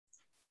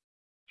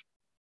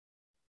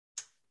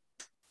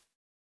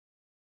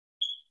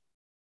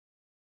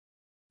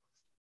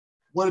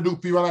What to do,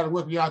 people? I'd like to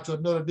welcome y'all to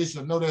another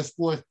edition of Know That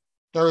Sports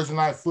Thursday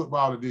Night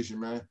Football Edition,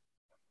 man.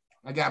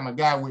 I got my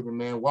guy with me,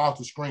 man,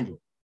 Walter Stringer,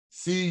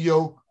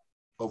 CEO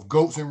of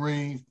Goats and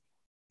Rings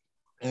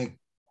and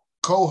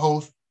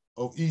co-host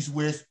of East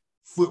West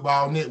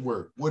Football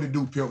Network. What to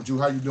do, Pimp Jew?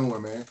 How you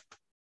doing, man?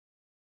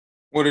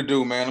 What to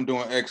do, man? I'm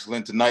doing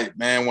excellent tonight,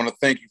 man. Want to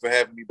thank you for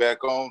having me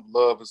back on.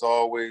 Love is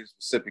always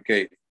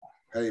reciprocated.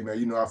 Hey, man,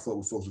 you know I fuck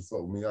with folks who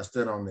fuck with me. I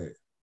stand on that.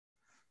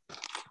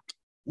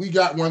 We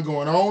got one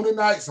going on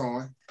tonight,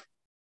 son.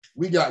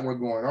 We got one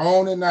going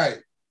on tonight.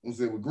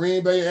 Was it with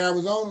Green Bay,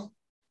 Arizona?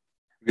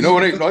 You know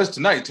what? No, it's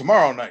tonight,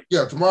 tomorrow night.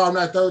 Yeah, tomorrow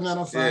night, Thursday night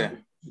on Sunday.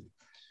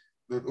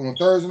 Yeah. On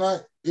Thursday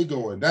night, it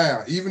going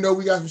down. Even though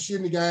we got some shit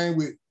in the game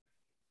with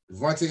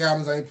Devontae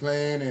Adams ain't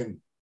playing, and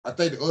I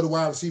think the other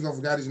wide receiver, I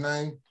forgot his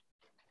name.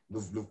 I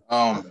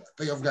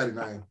think I forgot his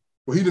name.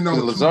 But he the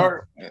number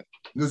Lazard?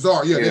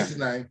 Lazard, yeah, that's his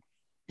name.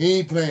 He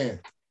ain't playing.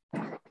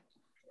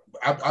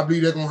 I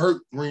believe they're gonna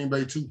hurt Green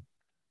Bay too.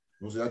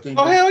 I think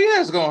hell yeah,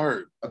 it's gonna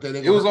hurt.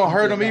 It was gonna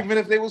hurt them even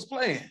if they was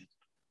playing.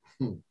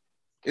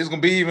 It's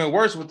gonna be even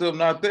worse with them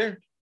not there.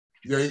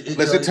 Yeah,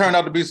 unless it turned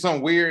out to be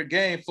some weird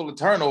game full of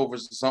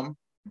turnovers or something.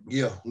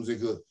 Yeah, was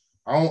it good?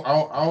 I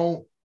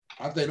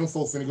think them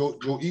folks finna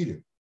go eat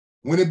it.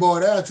 When it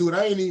boiled down to it,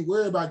 I ain't even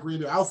worried about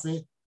Green Bay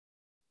offense.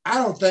 I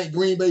don't think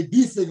Green Bay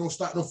defense gonna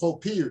stop them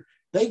folk. Period.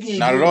 They gave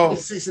not at all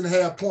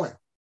 6.5 points.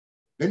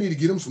 They need to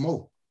get them some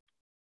more.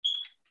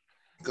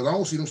 Because I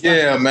don't see them.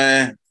 Yeah,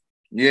 man.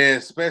 Yeah,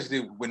 especially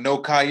with no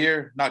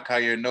Jair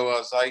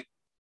Zite.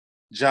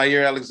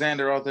 Jair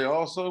Alexander out there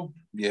also.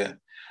 Yeah.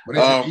 But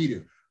it's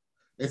eating.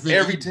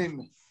 Every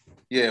team.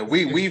 Yeah,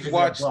 we've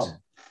watched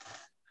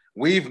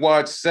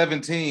 7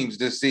 teams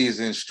this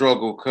season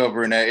struggle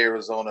covering that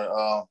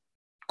Arizona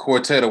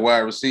quartet of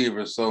wide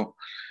receivers. So,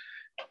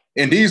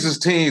 and these were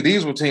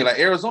teams like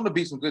Arizona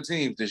beat some good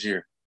teams this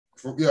year.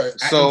 Yeah,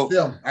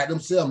 at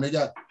themselves, they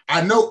got.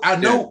 I know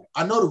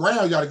the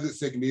Rams got a good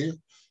secondary.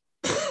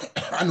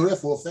 I know that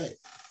for a fact.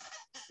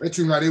 They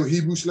treat like they were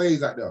Hebrew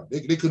slaves out there.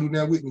 They couldn't do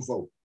that with them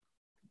folks.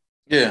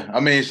 Yeah, I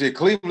mean, shit,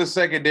 Cleveland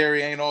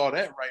secondary ain't all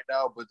that right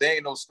now, but they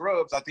ain't no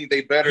scrubs. I think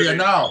they better. Yeah,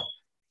 now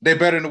they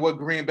better than what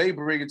Green Bay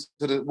brings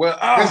to the. Well,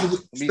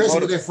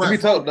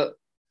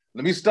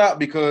 let me stop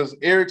because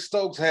Eric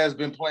Stokes has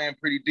been playing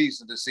pretty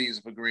decent this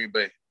season for Green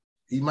Bay.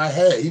 He might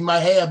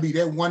have be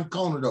that one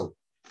corner though.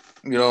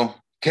 You know,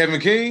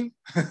 Kevin King.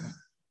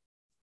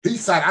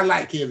 He's side. I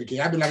like Kevin King.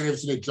 I've been like ever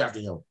since they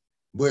drafted him.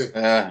 But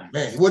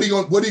man, what he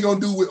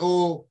gonna do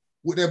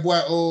with that boy?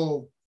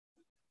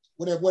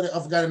 What I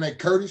forgot his name.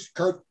 Curtis.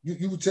 Kurt.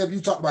 You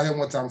talked about him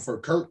one time for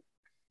Kurt.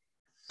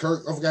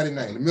 I forgot his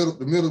name.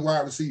 The middle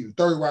wide receiver,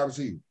 third wide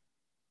receiver.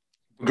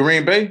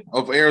 Green Bay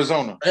of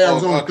Arizona.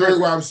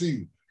 Third wide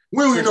receiver.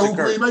 We don't even know who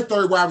Green Bay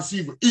third wide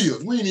receiver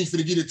is. We ain't even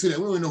finna get into that.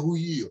 We don't even know who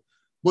he is.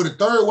 But the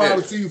third wide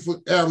receiver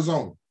for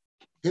Arizona.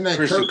 His name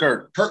Christian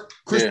Kirk.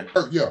 Christian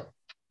Kirk. Yeah.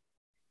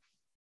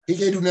 He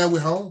can't do nothing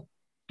with home.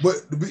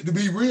 But to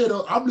be real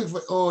though, I'm looking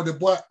for the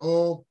boy.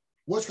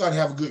 What's got to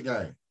have a good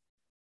game?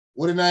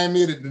 What the name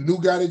is? The new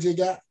guy that just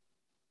got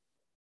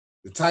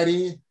the tight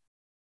end,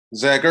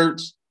 Zach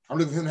Ertz. I'm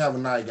looking for him to have a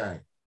nice game.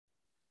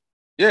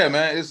 Yeah,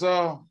 man.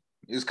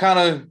 It's kind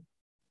of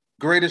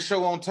greatest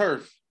show on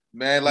turf,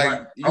 man. Like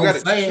right. you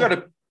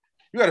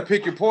gotta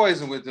pick your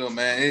poison with them,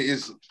 man.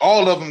 It's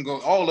all of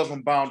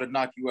them bound to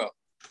knock you out.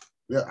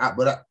 Yeah,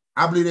 but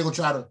I believe they're gonna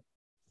try to.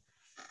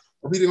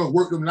 I believe they're gonna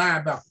work them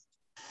linebackers.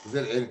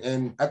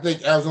 And I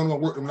think Arizona gonna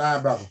work them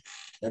linebackers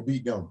and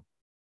beat them.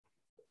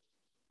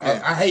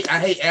 Yeah. I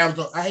hate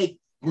Arizona. I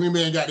hate Green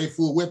Bay ain't got their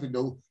full weapon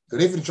though,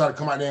 because they finna try to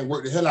come out there and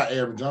work the hell out of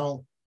Aaron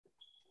Jones.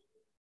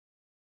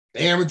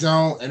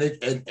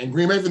 And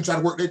Green Bay finna try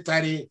to work their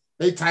tight end.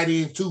 They tight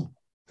end too,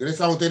 because that's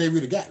the only thing they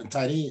really got. The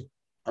tight end.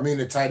 I mean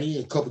the tight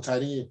end, couple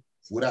tight end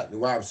without the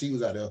wide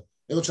receivers out there.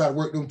 They gonna try to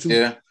work them too.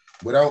 Yeah.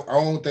 But I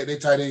don't think they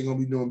tight end gonna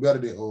be doing better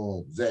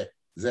than Zach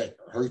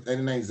Hurst. Ain't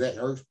his name Zach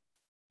Hurst?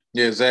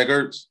 Yeah, Zach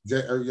Ertz.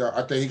 Yeah,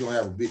 I think he's gonna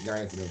have a big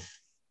game for them.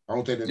 I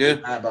don't think that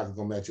linebackers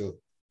gonna match up.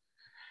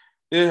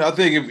 Yeah, I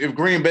think if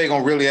Green Bay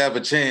gonna really have a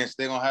chance,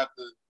 they're gonna have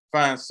to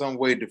find some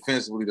way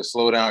defensively to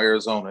slow down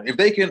Arizona. If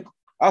they can,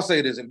 I'll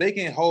say this: if they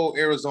can hold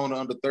Arizona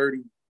under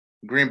 30,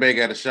 Green Bay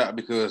got a shot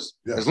because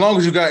as long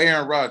as you got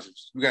Aaron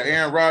Rodgers, you got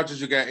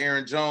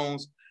Aaron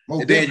Jones,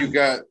 and then you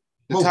got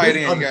the tight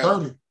end, you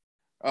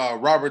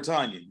got Robert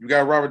Tonyan. You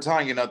got Robert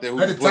Tonyan out there who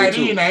can play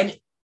too. Ain't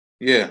it?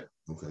 Yeah.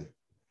 Okay.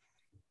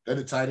 That's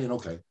a tight end,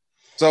 okay.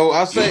 So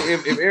I say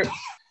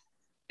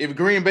if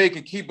Green Bay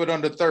can keep it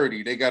under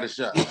 30, they got a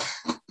shot.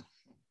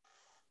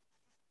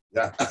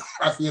 Yeah,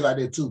 I feel like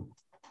that too.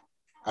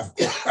 I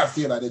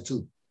feel like that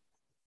too.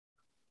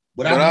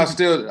 But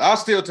I'll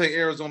still take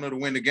Arizona to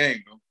win the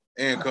game though,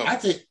 and cover. I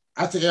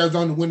take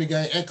Arizona to win the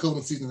game and cover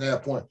the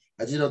 6.5 points.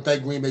 I just don't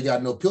think Green Bay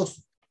got no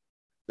pistol.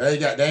 They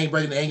ain't got their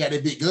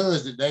big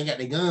guns. They ain't got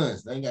their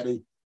guns. They ain't got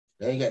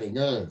their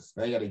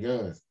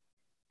guns.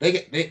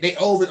 They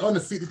over under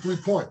 53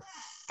 points.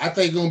 I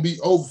think gonna be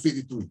over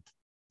 53.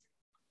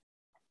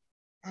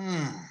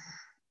 And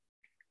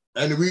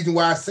the reason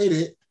why I say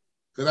that,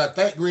 Because I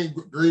think Green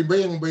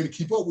Bay ain't gonna be able to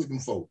keep up with them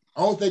folks.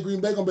 I don't think Green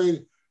Bay gonna be able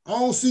to, I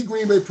don't see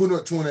Green Bay putting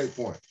up 28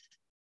 points.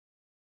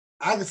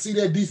 I can see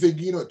that defense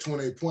getting up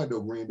 28 points though,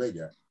 Green Bay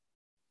got.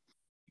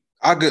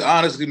 I could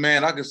honestly,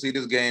 man, I could see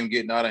this game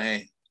getting out of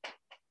hand.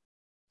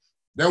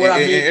 That's what I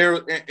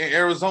mean. In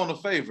Arizona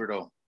favor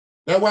though.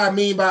 That's what I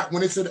mean by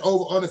when they said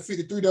over under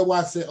 53, that's why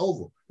I said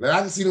over. Like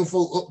I can see them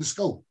folks up the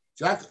scope.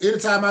 So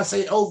anytime I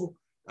say over,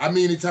 I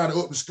mean anytime to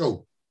up the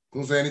scope.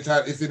 You know what I'm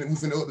saying? Anytime we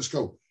finna up the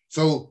scope.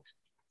 So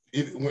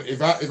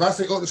if I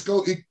say up the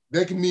scope,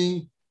 that can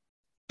mean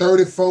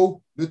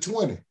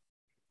 34-20.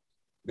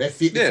 That's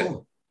 54. Yeah. You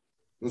know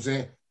what I'm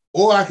saying?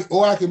 Or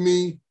I can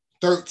mean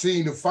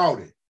 13-40. You know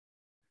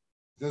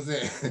what I'm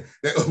saying?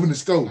 That open the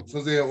scope. You know what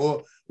I'm saying?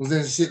 Or was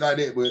there shit like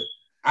that. But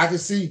I can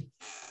see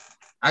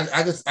I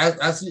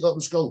see up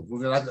the scope. You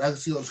know what I'm saying? I can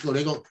see up the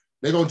scope.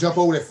 They're gonna jump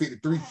over that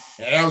 53.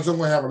 And Arizona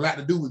gonna have a lot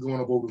to do with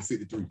going up over the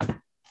 53.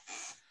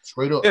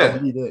 Straight up, yeah. I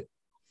believe that.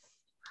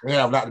 They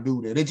have a lot to do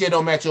with that. They just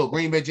don't match up.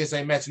 Green Bay just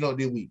ain't matching up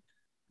this week.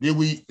 This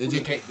week, they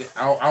just can't.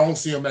 I don't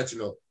see them matching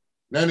up.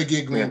 Nothing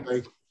against Green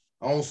Bay.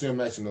 I don't see them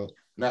matching up.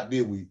 Not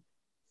this week.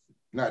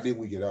 Not this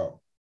week at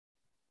all.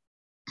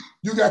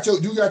 You got your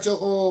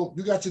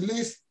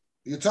list?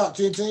 Your top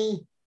 10 team?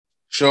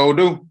 Sure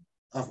do.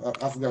 I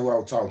forgot who I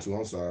was talking to.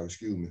 I'm sorry.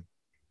 Excuse me.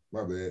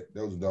 My bad.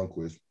 That was a dumb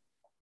question.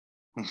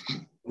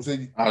 I'm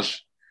saying,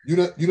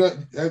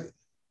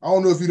 I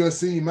don't know if you done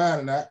seen mine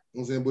or not. You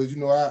know what I'm saying, but you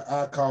know,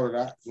 I call it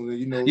out. So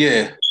you know,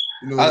 yeah.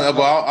 You know,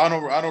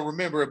 I don't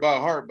remember it by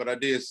heart, but I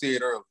did see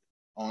it early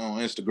on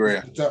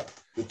Instagram.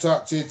 The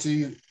top 10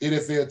 teams,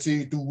 NFL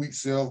team through week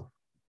 7.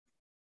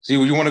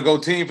 See, you want to go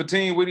team for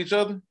team with each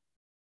other?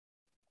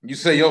 You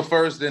say your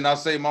first, then I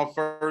say my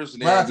first.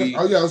 And then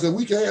I said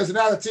we can answer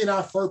 9 out of 10.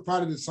 Our first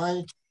probably the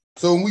same.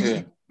 So when we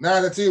get 9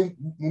 out of 10,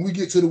 when we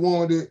get to the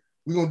one that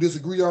we're gonna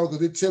disagree on,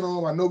 because it's 10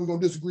 on, I know we're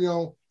gonna disagree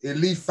on at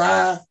least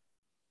 5.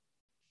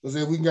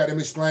 So we can get them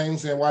explain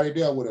saying why they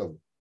there or whatever.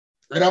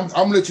 And I'm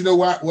gonna let you know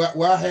why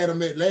I had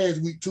them at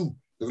last week too.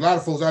 Because a lot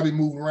of folks I be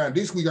moving around.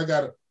 This week I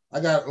got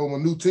a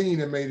new team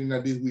that made it in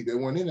there this week. They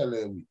weren't in there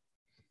last week.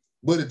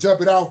 But to jump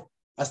it off,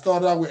 I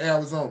started out with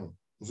Arizona.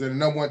 So the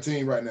number 1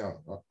 team right now.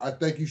 I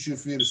think you should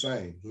feel the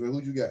same. So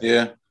who you got?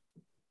 Yeah,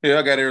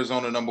 I got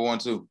Arizona number 1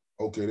 too.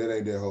 Okay, that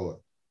ain't that hard.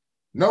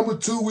 Number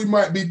 2, we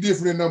might be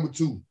different than number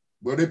 2.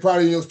 But they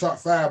probably in your top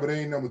 5, but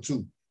they ain't number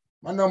 2.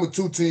 My number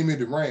 2 team is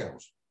the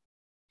Rams.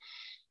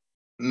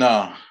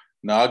 No,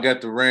 I got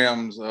the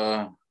Rams.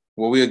 Well,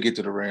 we'll get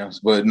to the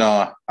Rams, but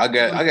no, I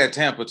got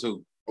Tampa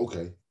too.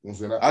 Okay.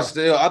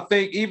 I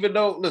think even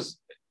though, listen,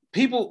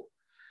 people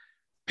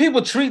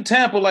treat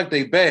Tampa like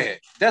they bad.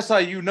 That's how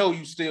you know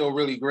you still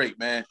really great,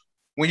 man.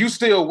 When you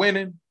still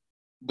winning,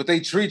 but they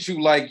treat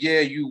you like,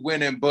 yeah, you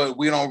winning, but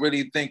we don't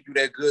really think you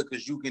that good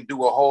because you can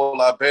do a whole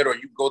lot better or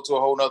you can go to a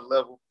whole nother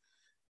level.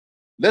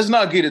 Let's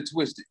not get it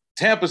twisted.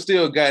 Tampa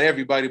still got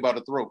everybody by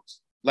the throats.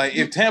 Like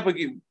when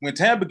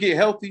Tampa get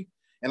healthy,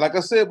 and like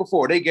I said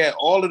before, they got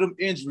all of them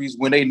injuries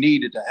when they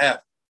needed to have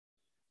them.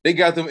 They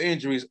got them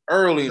injuries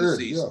early in the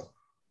season. Yeah.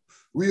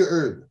 Real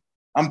early.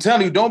 I'm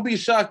telling you, don't be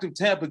shocked if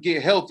Tampa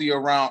get healthy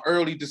around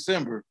early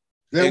December.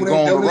 That when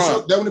it's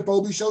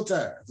supposed to be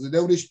showtime.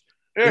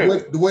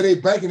 The way they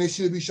banking, it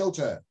should be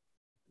showtime.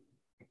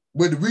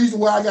 But the reason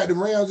why I got the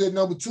Rams at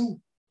number 2,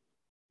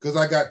 because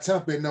I got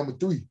Tampa at number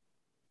 3.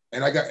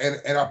 And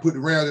I put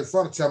the Rams in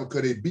front of Tampa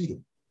because they beat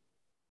them.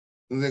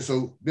 And then,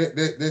 so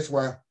that's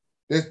why.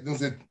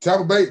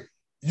 Tampa Bay,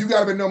 you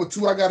got them at number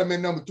 2. I got them at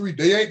number 3.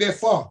 They ain't that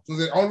far. So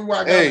the only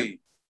why I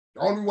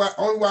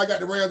got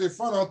the Rams in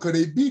front of them because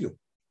they beat them.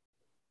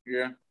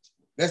 Yeah,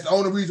 that's the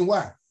only reason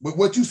why. But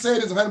what you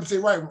said is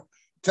 100% right.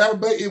 Tampa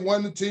Bay is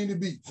one of the team to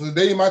beat. So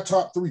they in my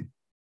top 3.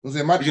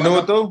 You know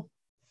what though?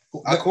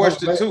 I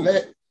questioned too.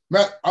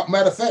 Matter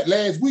of fact,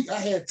 last week I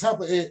had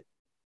Tampa at.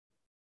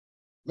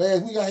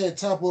 Last week I had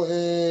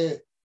Tampa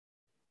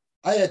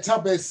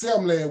at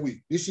 7 last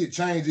week. This shit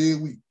changed every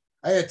week.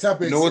 I had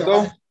Tampa at 7. What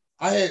though?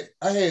 I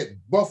had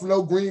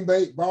Buffalo, Green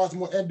Bay,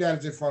 Baltimore, and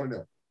Dallas in front of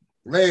them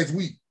last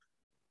week.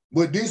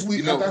 But this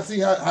week, I see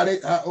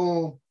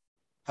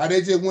how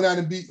they just went out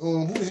and beat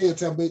who the hell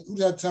Tampa Bay? Who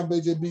did Tampa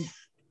Bay just beat?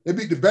 They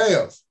beat the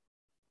Bears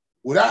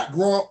without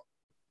Gronk,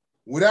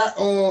 without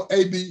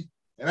AB.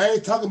 And I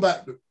ain't talking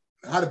about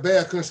how the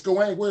Bears couldn't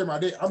score. I ain't worried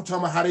about that. I'm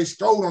talking about how they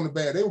scored on the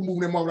Bears. They were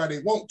moving them over like they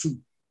want to.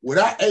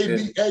 Without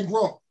AB and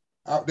Gronk,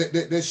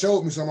 that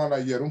showed me something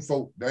like, yeah, them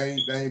folk, they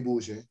ain't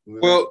bullshit.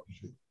 Well,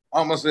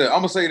 I'm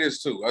gonna say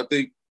this too. I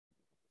think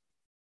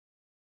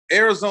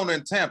Arizona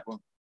and Tampa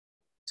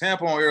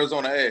on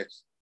Arizona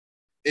ass.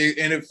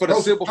 And for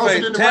the simple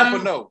fact, Tampa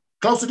Rams? No.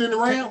 Closer than the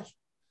Rams?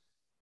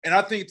 And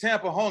I think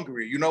Tampa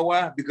hungry. You know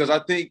why? Because I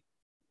think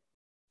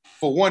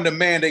for one, the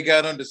man they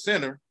got under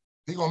center.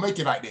 He gonna make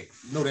it like that.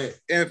 You know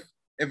that.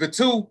 And for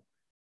 2,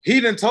 he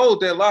done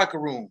told that locker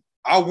room,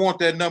 I want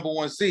that number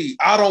 1 seed.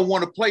 I don't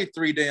want to play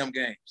 3 damn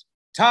games.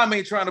 Tom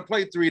ain't trying to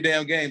play 3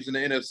 damn games in the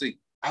NFC.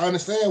 I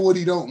understand what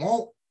he don't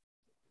want.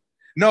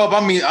 No,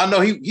 but I mean, I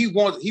know he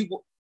wants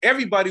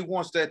everybody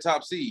wants that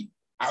top seed.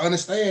 I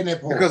understand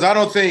that part. Because I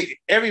don't think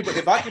everybody,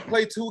 if I could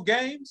play 2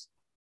 games,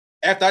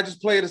 after I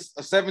just played a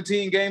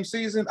 17-game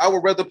season, I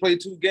would rather play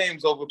 2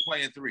 games over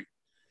playing 3.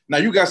 Now,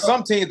 you got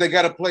some teams that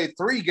got to play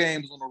 3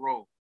 games on the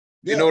road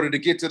in order to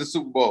get to the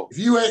Super Bowl. If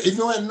you ain't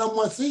the number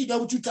 1 seed, that's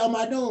what you talking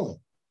about doing.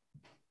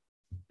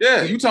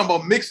 Yeah, you talking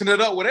about mixing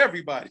it up with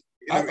everybody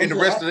in the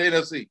rest of the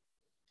NFC.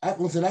 I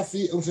feel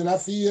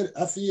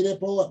that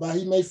part, but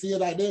he may feel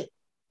like that.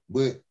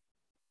 But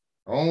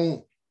I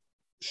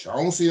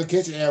don't see him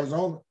catching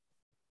Arizona.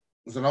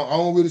 So I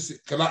don't really see,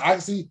 because I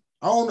can see,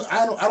 I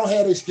don't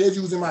have their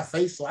schedules in my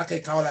face, so I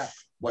can't call out.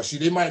 Well,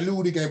 they might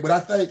lose the game, but I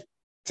think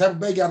Tampa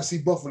Bay got to see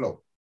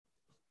Buffalo.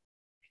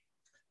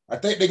 I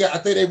think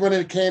they run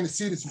into Kansas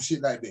City, some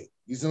shit like that.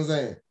 You see what I'm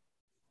saying?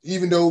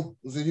 Even though,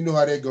 you know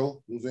how they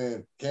go. You know what I'm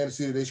saying? Kansas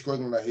City, they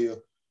struggling like hell.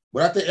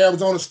 But I think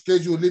Arizona's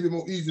schedule a little bit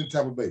more easy than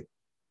Tampa Bay.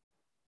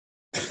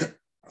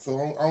 So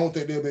I don't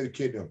think they'll be able to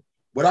kid them.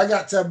 But I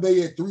got Tampa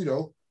Bay at 3,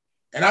 though.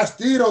 And I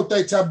still don't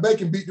think Tampa Bay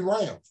can beat the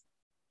Rams.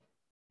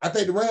 I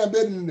think the Rams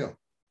better than them.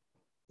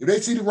 If they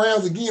see the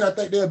Rams again, I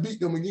think they'll beat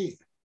them again.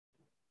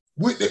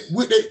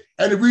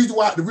 And the reason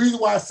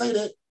why I say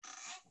that,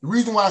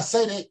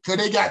 because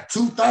they got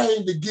 2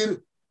 things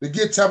to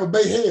get Tampa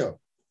Bay hell.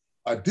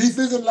 A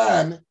defensive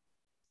lineman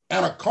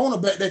and a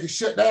cornerback that can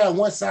shut down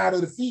one side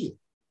of the field.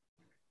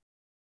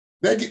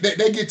 They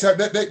get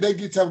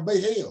Tampa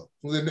Bay hell.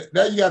 So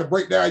now you got to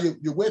break down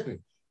your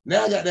weapon.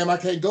 Now, goddamn, I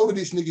can't go to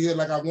this nigga here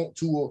like I want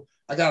to, or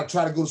I got to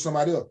try to go to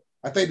somebody else.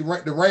 I think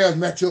the Rams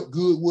match up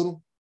good with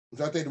them.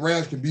 So I think the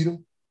Rams can beat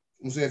them.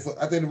 I'm saying,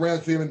 I think the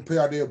Rams play them in the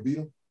playoff, they'll beat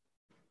them.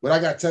 But I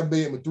got Tampa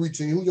Bay at my 3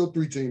 team. Who your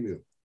 3 team is?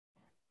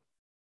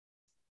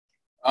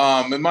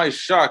 It might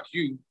shock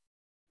you.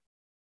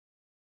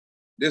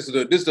 This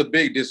is a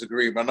big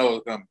disagreement. I know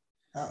it's coming.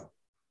 How?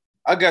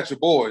 I got your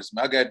boys,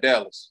 man. I got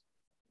Dallas.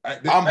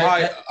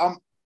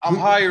 I'm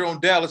higher on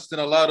Dallas than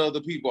a lot of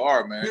other people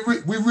are, man.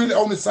 We really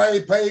on the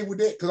same page with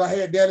that, because I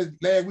had Dallas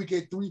last week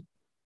at 3.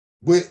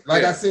 But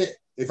like I said,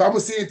 if I'm gonna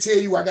sit and tell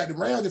you I got the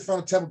Rams in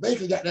front of Tampa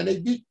Bay, goddamn,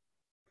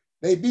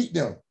 they beat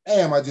them.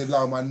 Damn, I just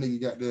lost my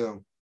nigga,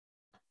 goddamn.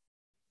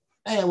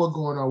 Damn, what's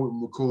going on with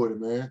McCourty,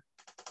 man?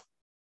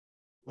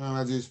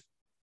 Man,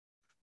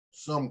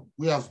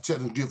 we have some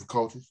technical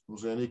difficulties. You know what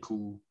I'm saying? They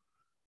cool.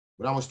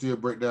 But I'm gonna still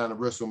break down the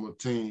rest of my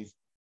teams.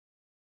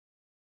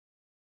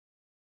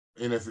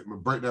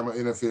 Break down my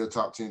NFL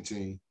top 10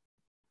 team.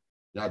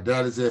 Y'all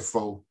Dallas at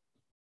 4.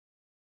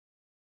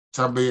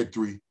 Tampa Bay at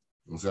 3. You know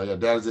what I'm saying? Y'all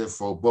Dallas at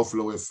 4.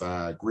 Buffalo at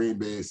 5. Green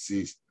Bay at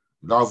 6.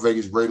 Las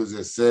Vegas Raiders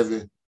at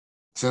 7.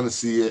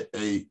 Tennessee at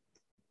 8.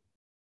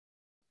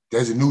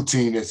 There's a new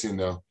team that's in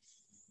there.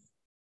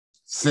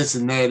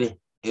 Cincinnati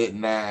at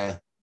 9.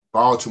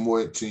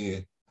 Baltimore at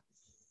 10.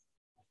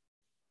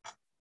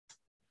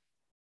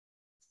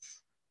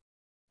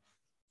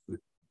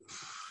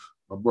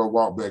 My bro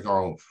walked back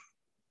on.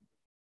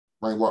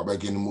 Might walk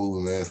back in the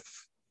movie, man.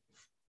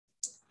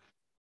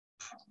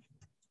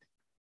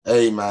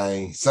 Hey,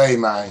 man. Say,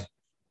 man.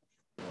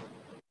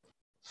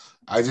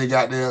 I just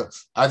got there.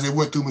 I just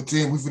went through my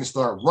team. We finna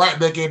start right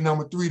back at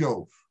number 3,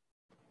 though.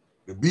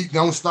 The beat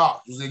don't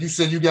stop. You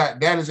said you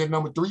got Dallas at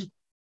number 3?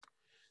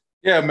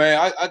 Yeah,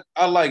 man.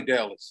 I like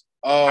Dallas.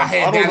 I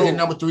had Dallas at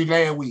number 3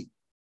 last week.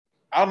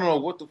 I don't know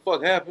what the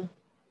fuck happened.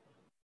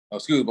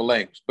 Excuse my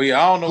language. But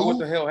yeah, I don't know what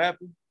the hell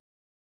happened.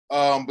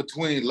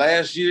 Between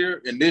last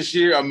year and this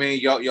year, I mean,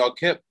 y'all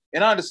kept,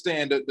 and I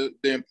understand the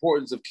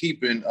importance of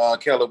keeping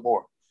Kellen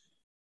Moore.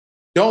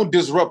 Don't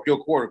disrupt your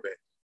quarterback.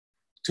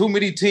 Too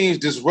many teams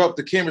disrupt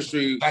the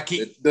chemistry.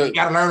 You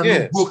gotta learn a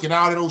new book and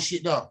all of those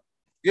shit though.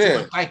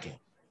 Yeah.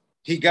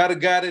 He got a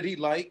guy that he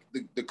like.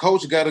 The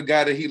coach got a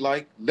guy that he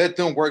like. Let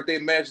them work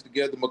their magic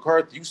together.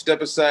 McCarthy, you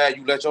step aside,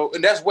 you let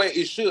and that's where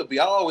it should be.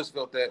 I always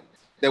felt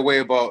that way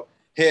about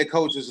head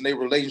coaches and their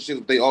relationship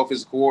with their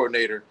offensive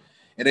coordinator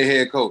and their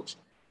head coach.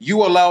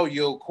 You allow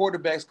your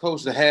quarterback's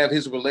coach to have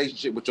his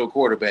relationship with your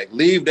quarterback.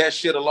 Leave that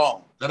shit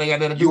alone. That ain't got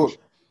nothing to do.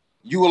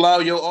 You allow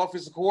your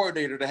offensive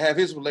coordinator to have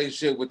his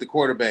relationship with the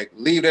quarterback.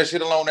 Leave that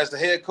shit alone. As the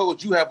head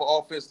coach, you have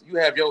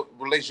your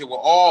relationship with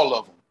all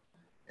of them.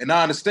 And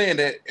I understand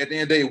that at the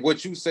end of the day,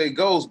 what you say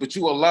goes, but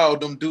you allow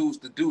them dudes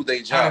to do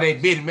their job. How they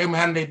business? Remember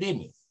how they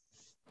business?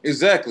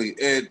 Exactly.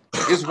 And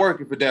it's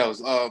working for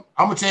Dallas. I'm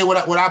gonna tell you what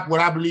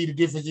I believe the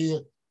difference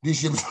is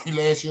this year between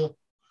last year.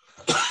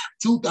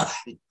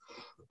 2000.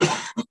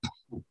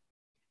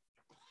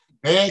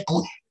 Dan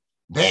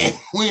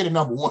Quinn is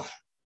number one.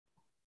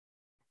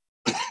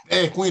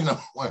 Dan Quinn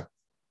number 1.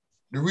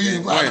 The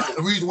reason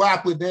why I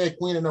put Dan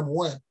Quinn at number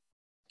 1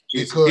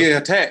 is because he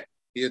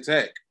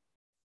attacked.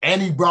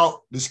 And he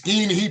brought the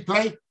scheme that he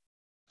played.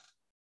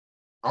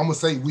 I'm gonna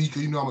say weak,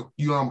 because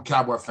I'm a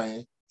Cowboy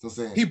fan. So I'm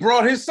saying he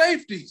brought his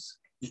safeties.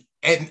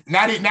 And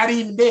not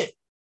even that.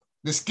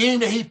 The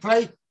scheme that he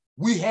played,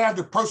 we have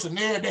the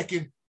personnel that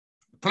can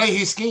play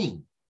his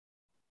scheme.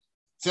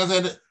 So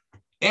that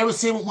ever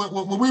since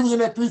when we was in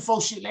that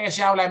 3-4 shit last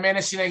year, I was like, man,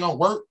 that shit ain't gonna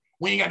work.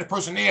 We ain't got the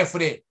personnel for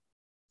that.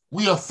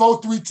 We a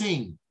 4-3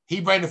 team.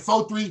 He bring the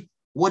 4-3.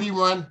 What he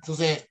run? So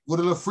saying with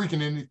a little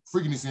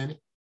freakiness in it,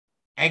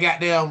 and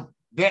goddamn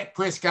Dak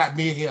Prescott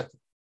mid healthy.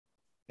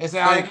 That's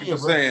how Thank you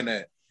for saying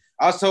that.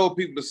 I told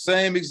people the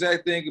same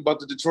exact thing about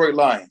the Detroit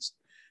Lions.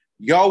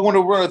 Y'all want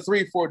to run a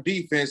 3-4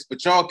 defense,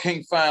 but y'all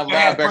can't find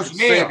linebackers to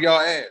save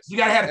y'all ass. You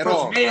gotta have the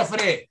personnel for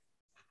that.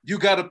 You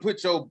got to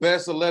put your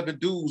best 11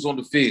 dudes on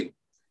the field.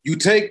 You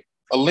take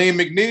Aleem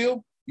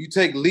McNeil, you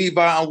take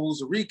Levi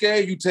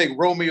Onwuzurike, you take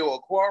Romeo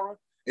Okwara,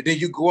 and then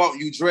you go out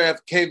and you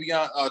draft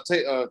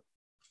Kayvon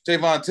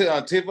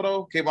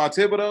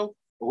Thibodeau,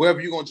 or whoever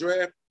you're going to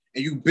draft,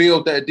 and you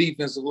build that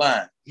defensive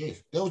line.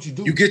 Yes, that's what you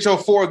do. You get your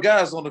 4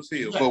 guys on the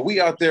field, but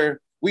we out there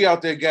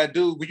got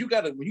dudes. When you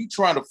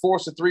trying to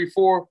force a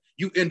 3-4,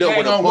 you end up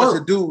with a bunch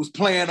of dudes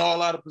playing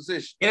all out of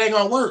position. It ain't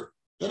gonna work.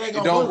 It ain't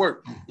gonna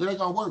work.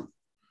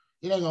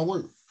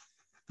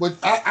 But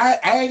I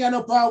ain't got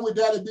no problem with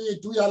Dallas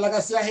being 3. Like I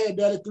said, I had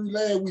Dallas 3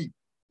 last week.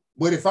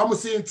 But if I'm gonna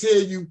sit and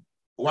tell you,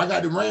 I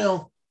got the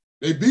Rams,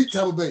 they beat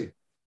Tampa Bay.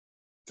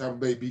 Tampa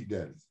Bay beat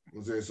Dallas. You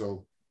know what I'm saying?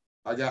 So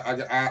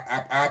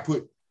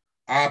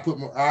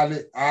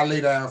I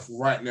lay down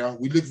for right now.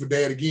 We look for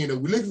Dad again. Though.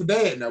 We look for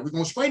Dad now. We're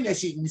gonna straighten that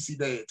shit when we see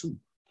Dad too.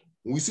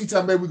 When we see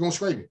Tampa Bay, we're gonna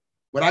straighten it.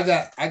 But I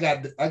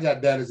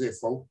got Dallas at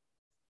 4.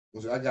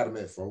 I got him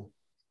at 4.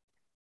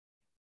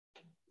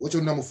 What's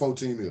your number 4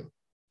 team is?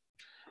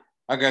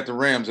 I got the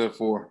Rams at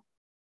 4. Okay.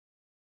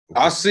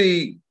 I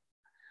see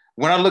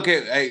when I look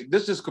at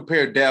let's just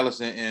compare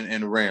Dallas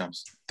and the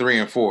Rams 3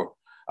 and 4.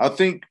 I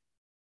think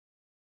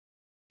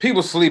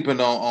people sleeping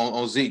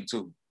on Zeke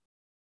too.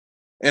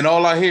 And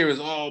all I hear is,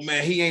 oh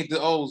man, he ain't the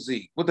old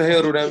Zeke. What the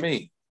hell do that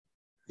mean?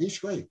 He's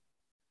straight.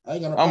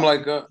 I'm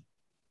like,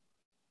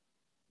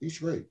 he's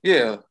straight.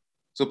 Yeah.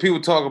 So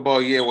people talk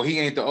about, well, he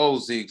ain't the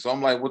old Zeke. So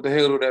I'm like, what the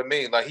hell do that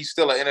mean? Like, he's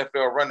still an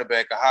NFL running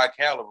back, a high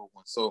caliber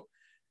one. So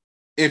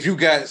if you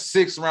got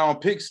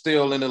 6th-round picks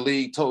still in the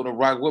league toting the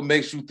rock, what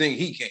makes you think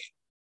he can?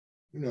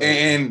 You know,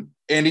 and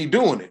he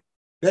doing it.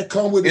 That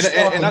come with the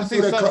star. And I see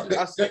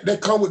that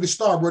come with the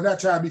star, bro. Not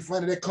trying to be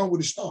funny. That come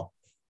with the star.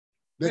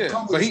 That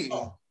come with the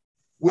star.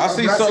 I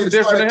see something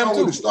different than him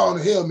too. With the star on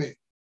the helmet.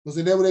 Was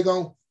it there where they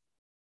go?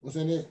 Was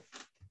in there?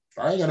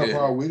 I ain't got no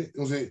problem with it.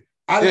 Was it?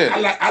 I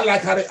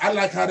like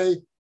how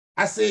they.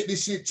 I said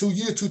this shit 3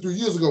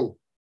 years ago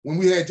when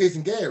we had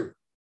Jason Garrett.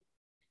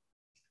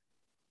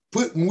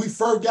 When we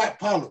first got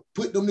Pollard,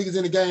 put them niggas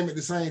in the game at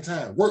the same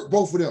time. Work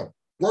both of them.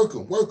 Work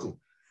them.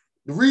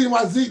 The reason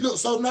why Zeke looked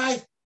so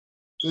nice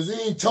because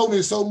he ain't told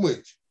me so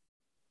much.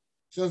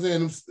 You know what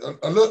I'm saying?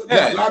 A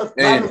lot of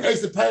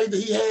ace of pain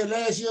that he had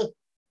last year.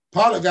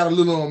 Pollard got a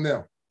little on him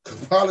now.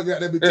 Pollard got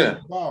that big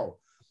ball.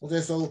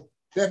 Okay, so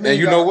that means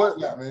you know what,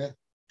 man.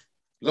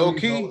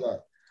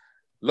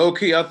 Low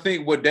key, I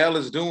think what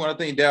Dallas is doing, I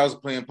think Dallas is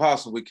playing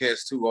possum with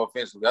Cats too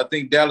offensively. I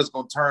think Dallas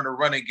gonna turn the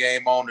running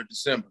game on in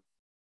December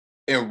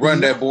and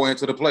run that boy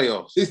into the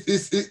playoffs.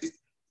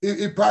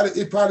 It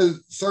probably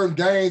certain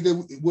games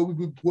that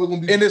we're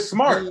gonna be. And it's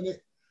smart.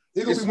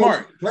 It's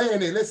smart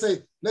playing it. Let's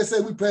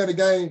say we playing the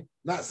game.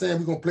 Not saying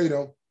we're gonna play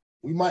them.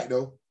 We might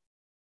though.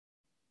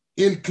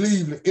 In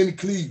Cleveland, in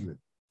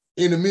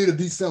the middle of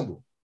December,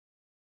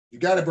 you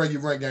got to bring your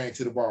run game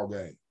to the ball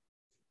game.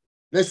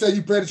 Let's say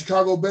you play the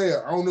Chicago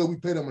Bears. I don't know if we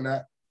play them or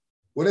not.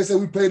 Well, let's say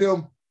we play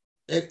them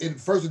in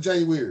 1st of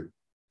January.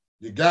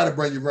 You got to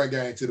bring your run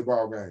game to the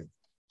ball game.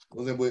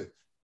 But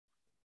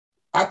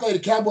I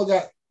think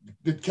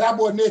the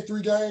Cowboy net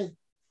 3 games,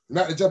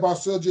 not to jump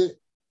off subject,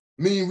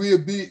 mean real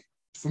big,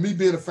 for me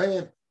being a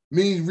fan,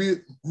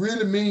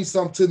 really means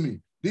something to me.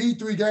 These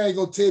 3 games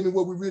going to tell me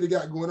what we really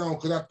got going on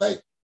because I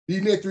think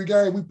these next 3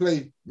 games, we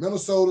play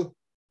Minnesota,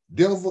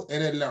 Denver,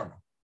 and Atlanta.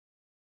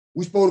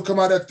 We supposed to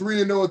come out at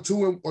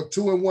 3-0 or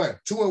 2-1.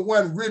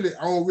 2-1 really,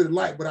 I don't really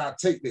like, but I'll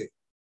take that.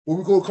 But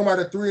we're going to come out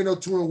at 3-0,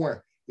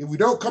 2-1. If we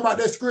don't come out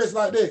that stretch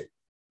like that,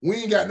 we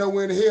ain't got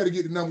nowhere in the hell to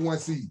get the number 1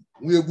 seed.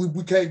 We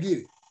can't get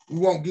it. We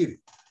won't get it.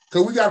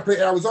 Because we got to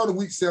play Arizona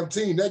week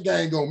 17. That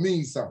game going to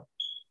mean something.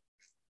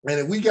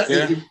 And if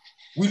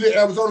we let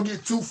Arizona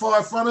get too far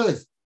in front of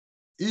us,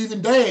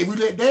 even Dad, we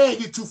let Dad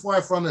get too far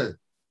in front of us,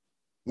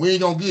 we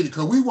ain't gonna get it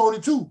because we want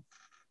it too.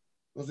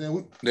 You know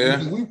what I'm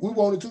saying? We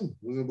want it too.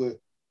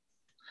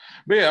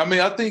 But yeah, I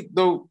mean, I think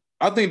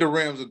the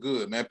Rams are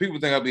good, man. People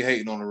think I be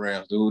hating on the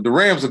Rams, dude. The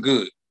Rams are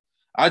good.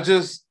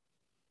 It's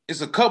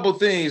a couple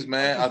things,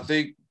 man. I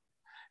think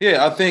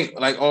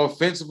like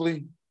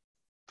offensively,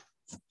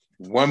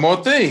 one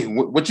more thing.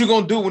 What you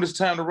gonna do when it's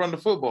time to run the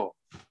football?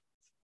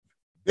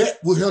 That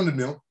will hinder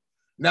them.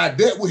 Now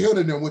that will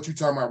hinder them. What you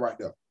talking about right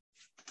there?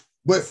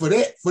 But for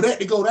that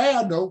to go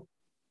down though,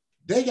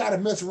 they got to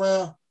mess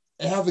around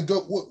and have to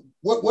go.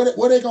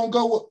 Where they gonna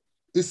go with,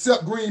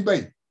 except Green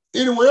Bay?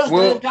 Anywhere else,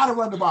 they got to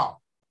run the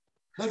ball.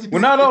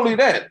 Well, not only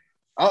that,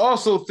 I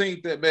also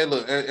think that, man,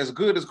 look, as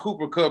good as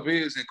Cooper Kupp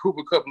is, and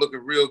Cooper Kupp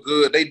looking real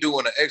good, they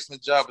doing an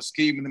excellent job of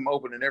scheming him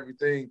open and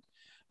everything.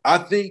 I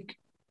think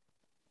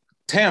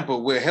Tampa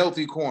with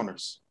healthy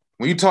corners.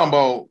 When you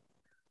talking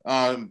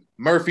about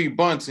Murphy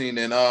Bunting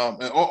and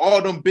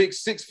all them big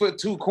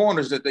 6'2"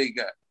 corners that they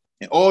got,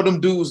 and all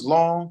them dudes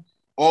long.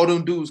 All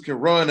them dudes can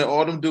run, and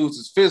all them dudes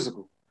is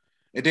physical.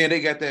 And then they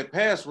got that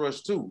pass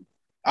rush, too.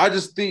 I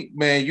just think,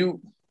 man,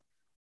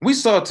 We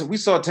saw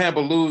Tampa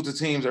lose to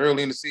teams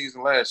early in the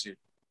season last year.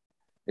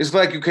 It's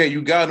like, okay,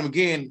 you got them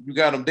again, you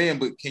got them then,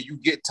 but can you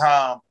get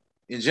Tom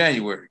in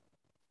January?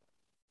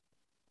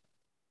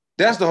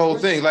 That's the whole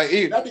thing. Like,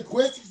 that the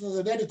question?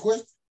 Is that the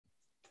question?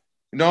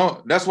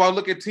 That's why I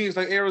look at teams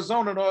like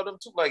Arizona and all them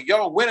too. Like,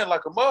 y'all winning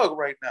like a mug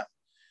right now.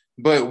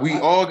 But we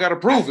all got to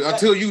prove it.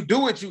 Until you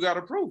do it, you got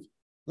to prove it.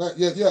 Like,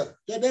 yeah.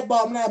 That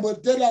bottom line,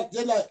 but they like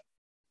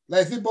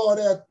football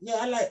there. Yeah,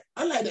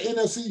 I like the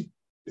NFC.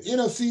 The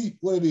NFC,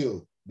 what it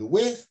is, the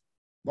West.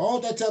 But all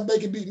that time they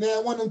can beat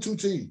now one of them two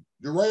teams,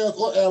 the Rams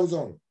or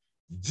Arizona,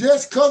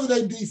 just because of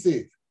their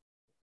defense.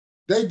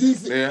 They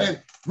defense,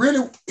 and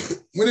really,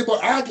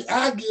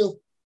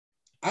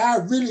 I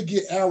really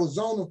give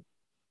Arizona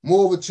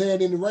more of a chance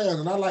than the Rams,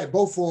 and I like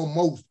both of them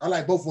most. I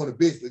like both of them the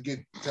best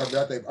against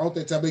Tampa Bay. I don't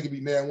think Tampa Bay can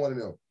beat now one of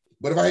them.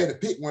 But if I had to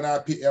pick one,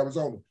 I'd pick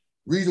Arizona.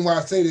 Reason why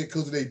I say that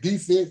because of their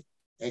defense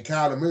and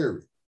Kyler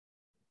Murray.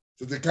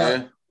 So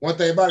one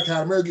thing about it,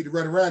 Kyler Murray get to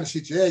run around and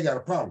shit, you ain't got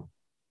a problem.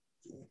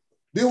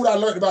 Then what I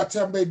learned about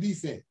Tampa Bay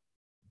defense,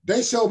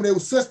 they showed me they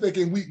were suspect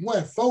in week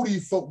 1 before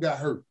these folk got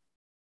hurt.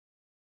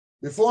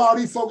 Before all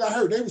these folk got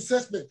hurt, they were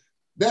suspect.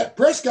 That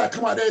Prescott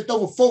come out there and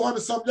throw for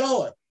 400-something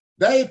yards.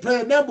 They ain't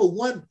playing number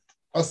one,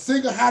 a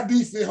single high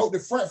defense, hope the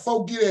front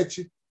folk get at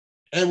you.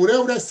 And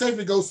whatever that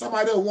safety goes,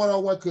 somebody else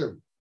one-on-one coverage.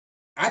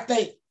 I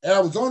think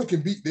Arizona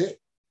can beat that.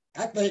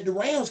 I think the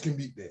Rams can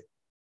beat that.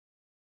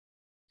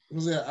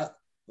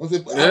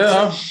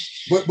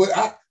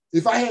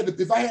 If I had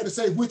to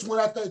say which one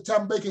I think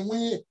Tampa Bay can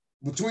win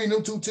between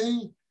them two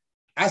teams,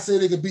 I say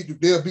they'll beat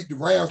the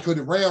Rams because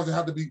the Rams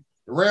have to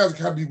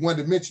be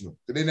one-dimensional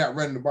because they're not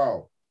running the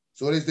ball.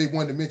 So they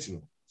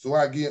one-dimensional. So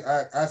I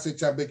say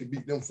Tampa Bay can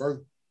beat them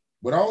first.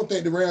 But I don't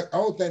think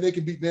they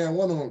can beat down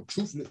one of them.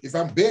 Truthfully, if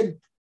I'm betting,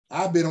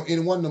 I bet on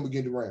any one of them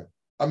against the Rams.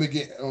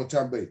 On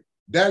Tampa Bay.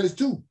 Dallas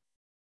too.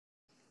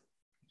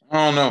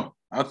 I don't know.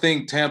 I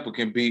think Tampa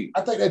can beat.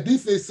 I think that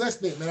defense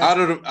suspect, man. Out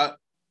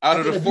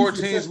of the 4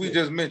 teams we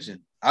just mentioned,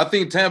 I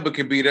think Tampa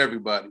can beat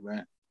everybody,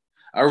 man.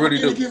 I really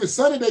do. Give it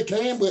Sunday they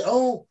can, but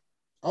I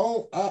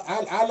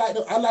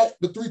like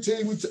the 3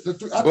 teams. I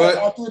think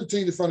all 3 of the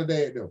teams in front of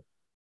that though.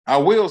 I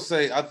will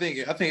say I think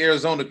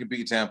Arizona can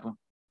beat Tampa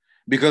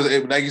because,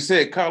 like you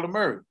said, Kyler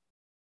Murray.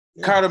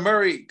 Yeah.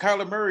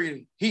 Kyler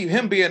Murray,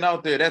 him being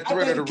out there, that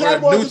threat of the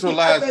run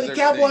neutralizes everything. The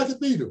Cowboys can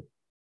beat him.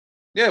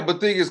 Yeah, but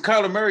the thing is,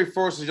 Kyler Murray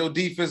forces your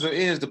defensive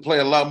ends to play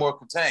a lot more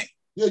contained.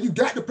 Yeah, you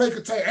got to play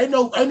contained. Ain't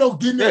no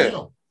getting at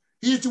him.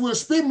 He hit you with a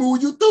spin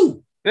move, you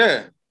through.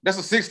 Yeah, that's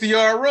a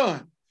 60-yard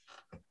run.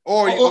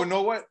 Or you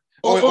know what?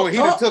 Or he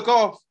just took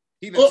off.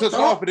 He just took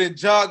off and then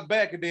jogged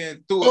back and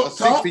then threw a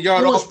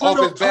 60-yard off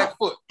his back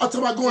foot. I'm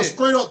talking about going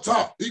straight up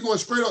top. He going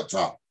straight up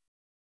top.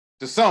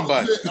 To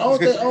somebody. Man,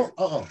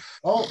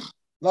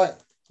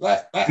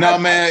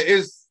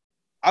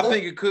 I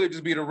think it could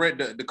just be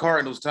the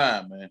Cardinals'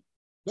 time, man.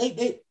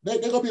 They're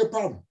gonna be a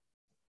problem.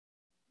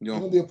 They're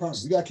gonna be a problem.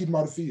 You gotta keep them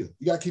out of the field.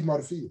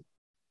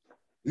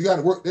 You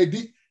gotta work. They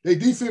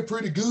defense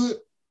pretty good,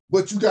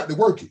 but you got to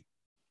work it.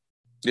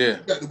 Yeah.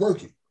 You got to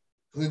work it.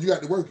 Because you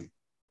got to work it.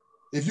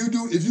 If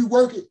you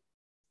work it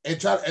and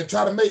try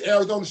to make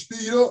Arizona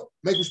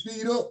make them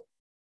speed up,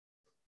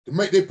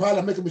 they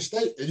probably make a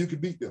mistake and you can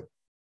beat them.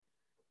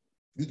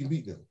 You can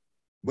beat them.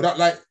 But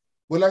I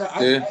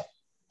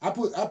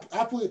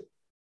put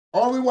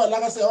only one,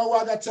 like I said,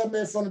 I got 10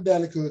 men in front of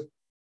Dallas because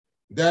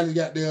Dallas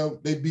got them,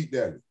 they beat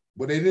Dallas.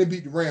 But they didn't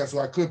beat the Rams, so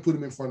I couldn't put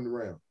them in front of the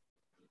Rams.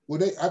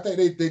 Well, I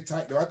think they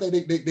tight though. I think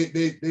they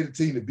the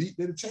team to beat.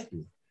 They're the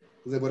champion.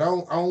 But I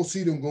don't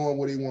see them going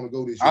where they want to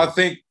go this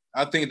year.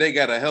 I think they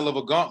got a hell of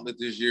a gauntlet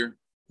this year.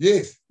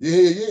 Yes,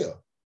 yeah.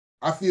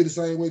 I feel the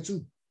same way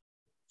too.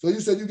 So you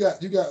said you got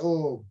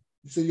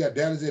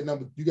Dallas at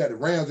number. You got the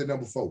Rams at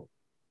number 4.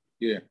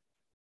 Yeah.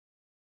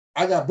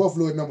 I got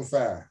Buffalo at number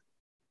 5.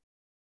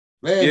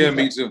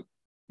 Me too.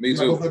 Me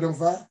too. Buffalo at number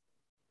 5.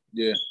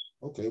 Yeah.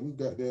 Okay, we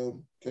got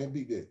them. Can't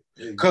beat that.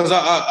 Because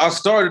I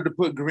started to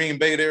put Green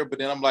Bay there, but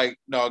then I'm like,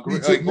 no,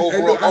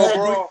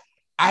 overall.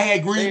 I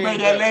had Green Bay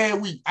that last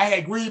week. I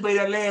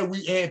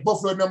had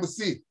Buffalo at number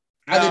 6.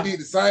 I just did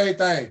the same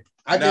thing.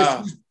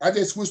 I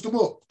just switched them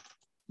up.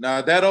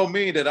 Now, that don't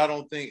mean that I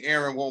don't think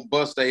Aaron won't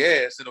bust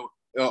their ass in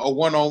a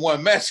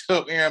one-on-one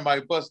matchup. Aaron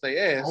might bust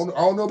their ass. I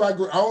don't know about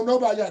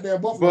goddamn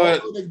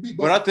Buffalo.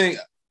 But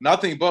I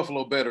think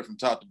Buffalo better from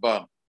top to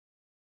bottom.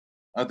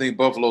 I think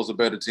Buffalo's a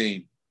better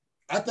team.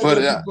 I think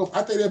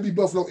they'll be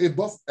Buffalo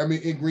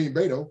in Green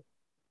Bay though.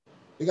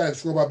 They got to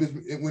screw about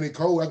business when it's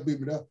cold. I can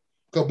beat them up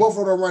because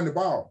Buffalo don't run the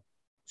ball.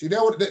 See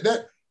that what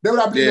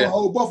I believe in the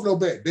whole Buffalo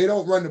back. They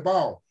don't run the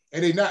ball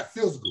and they're not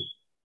physical.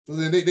 So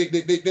then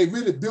they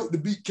really built to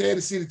beat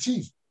Kansas City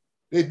Chiefs.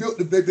 They built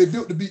to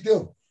beat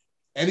them,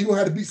 and you gonna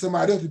have to beat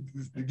somebody else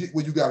to get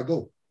where you gotta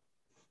go.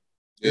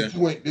 Yeah.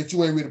 That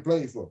you ain't really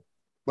playing for.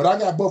 But I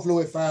got Buffalo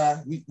at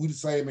 5. We the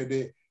same at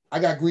that. I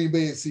got Green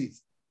Bay at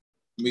 6.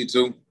 Me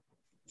too.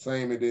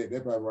 Same at that.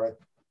 That's probably right.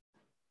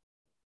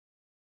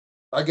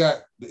 I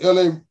got I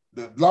got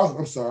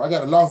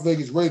the Las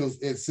Vegas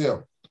Raiders at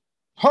 7.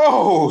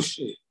 Oh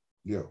shit.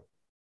 Yeah.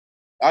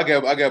 I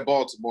got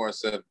Baltimore at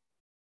 7.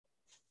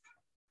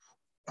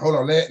 Hold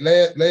on.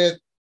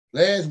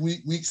 Last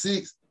week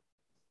 6,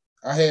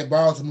 I had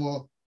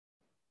Baltimore.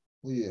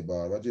 Oh yeah,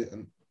 Bob.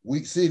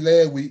 Week 6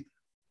 last week,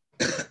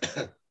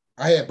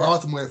 I had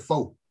Baltimore at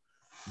 4.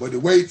 But the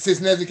way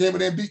Cincinnati came in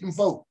there and beat them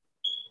 4,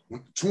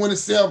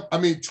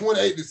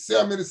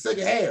 28-7 in the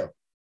second half.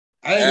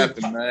 I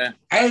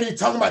ain't even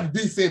talking about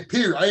the defense,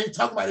 period. I ain't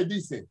talking about the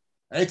defense.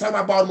 I ain't talking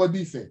about Baltimore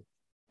defense.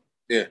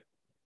 Yeah.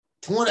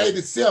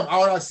 28-7,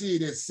 all I see is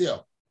that 7.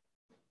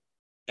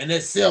 And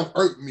that 7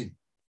 hurt me.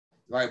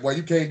 Like, boy,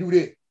 you can't do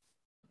that.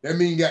 That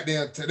means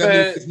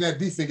Cincinnati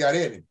defense got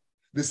at him.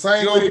 The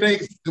same way they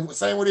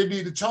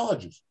did the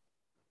Chargers.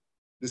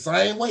 The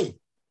same way.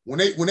 When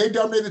they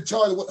dominated the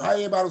Chargers, how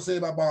everybody say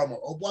about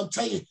Baltimore? Oh, boy, I'm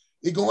telling you,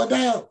 it's going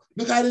down.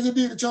 Look how they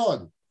did the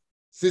Chargers.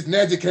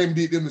 Cincinnati came and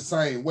did them the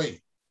same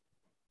way.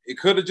 It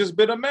could have just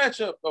been a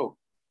matchup, though.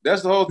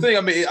 That's the whole thing.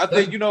 I mean, I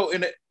think, in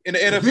the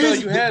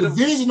NFL, you had the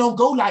division don't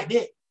go like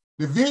that.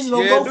 The division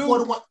don't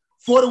go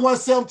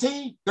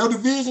 41-17. No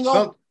division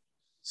go.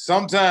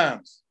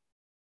 Sometimes.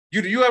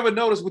 You ever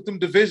notice with them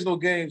divisional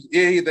games,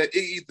 it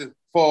either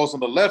falls on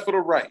the left or the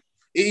right.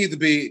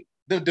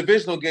 The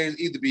divisional games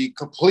either be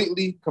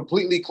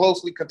completely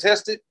closely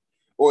contested,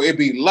 or it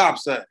be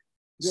lopsided.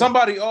 Yeah.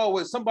 Somebody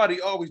always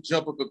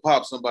jump up and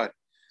pop somebody.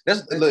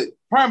 That's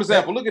prime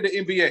example. Look at the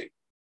NBA.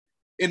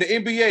 In the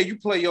NBA, you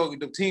play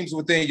the teams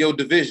within your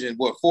division,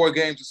 4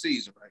 games a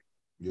season, right?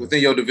 Yeah.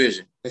 Within your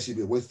division. That should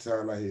be a waste of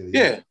time right here.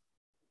 Yeah.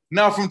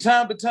 Now, from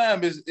time to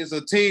time, is a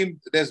team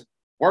that's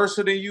worse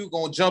than you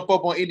going to jump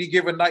up on any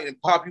given night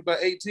and pop you by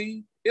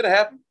 18? It'll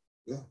happen.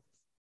 Yeah.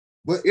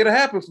 But it'll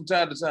happen from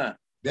time to time.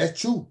 That's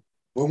true.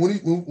 But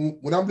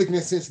when I'm looking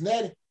at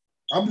Cincinnati,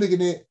 I'm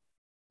looking at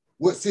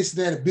what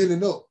Cincinnati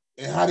building up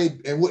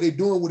and what they're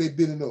doing, what they're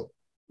building up.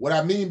 What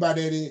I mean by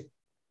that is,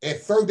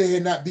 at first they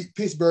had not beat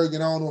Pittsburgh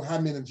in I don't know how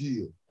many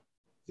years.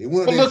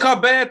 But look how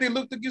bad they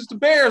looked against the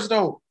Bears,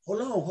 though.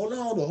 Hold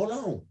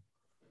on.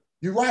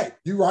 You're right.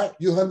 You're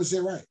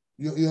 100% right.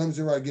 You're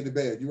 100% right. Get the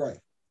Bears. You're right.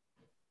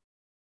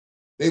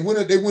 They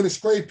went and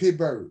scraped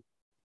Pittsburgh.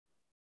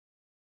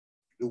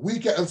 The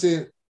week, I'm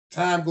saying,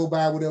 time go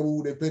by,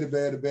 whatever, they play the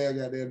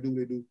Bears out there and do what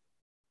they do.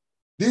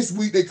 This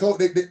week they go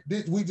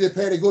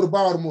to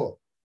Baltimore.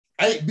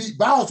 Ain't beat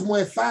Baltimore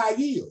in 5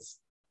 years.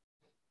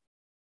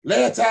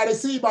 Last time they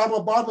see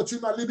Baltimore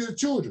treat my little bit of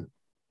children.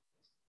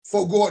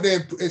 Folk go out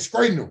there and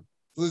scrape them.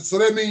 So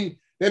that mean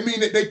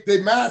that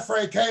they mind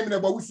frame came in there,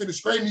 but we finna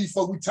scrape these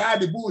folk. We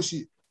tired of the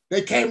bullshit.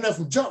 They came in there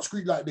from Jump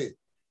Street like that.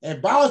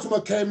 And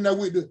Baltimore came in there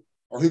with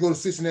here go the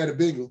Cincinnati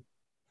Bengals.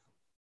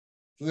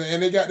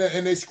 And they got that,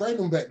 and they scraped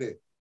them back there.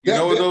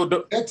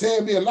 That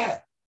tells me a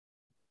lot.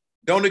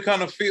 Don't it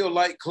kind of feel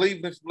like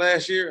Cleveland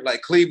last year?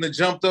 Like Cleveland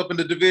jumped up in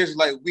the division,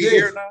 like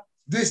here now?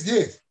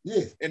 Yes.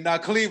 And now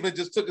Cleveland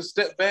just took a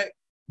step back.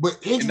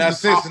 But now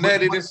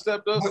Cincinnati didn't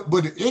step up.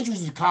 But the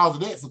injuries is the cause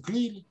of that for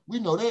Cleveland. We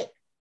know that.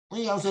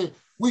 You know what I'm saying?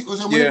 We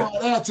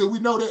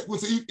know that.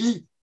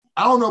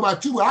 I don't know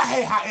about you, but I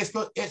had high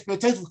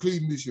expectations for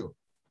Cleveland this year.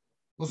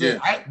 But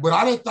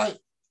I didn't think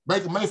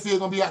Baker Mayfield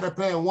gonna be out there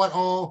playing one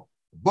on.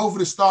 Both of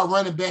the star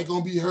running back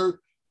gonna be hurt.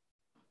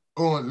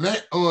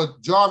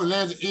 Jarvis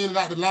Landry in and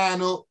out the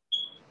lineup.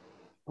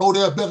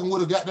 Odell Beckham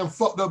would have got them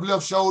fucked up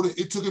left shoulder.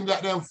 It took him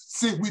goddamn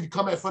 6 weeks to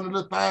come back from the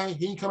little thing.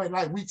 He didn't come back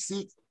like week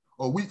 6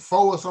 or week 4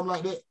 or something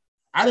like that.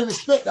 I didn't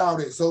expect all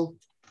that. So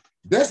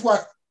that's why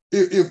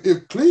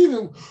if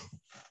Cleveland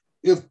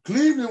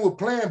were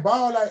playing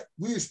ball like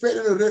we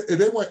expected, if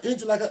they weren't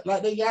injured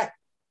like they got,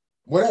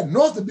 well, that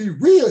North to be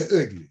real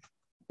ugly.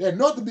 That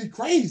North to be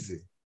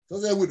crazy.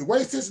 So with the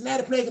way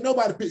Cincinnati played,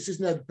 nobody picked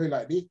Cincinnati to play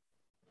like this.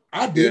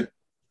 I didn't.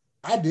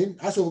 I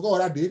swear to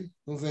God, I didn't. You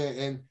know what I'm saying?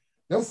 And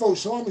them folks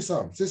showing me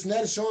something.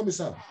 Cincinnati showing me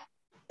something.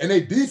 And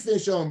they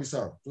defense showing me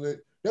something. So that's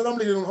what I'm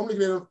looking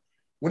at them.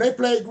 When they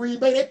played Green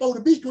Bay, they supposed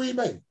to beat Green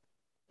Bay.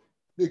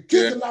 The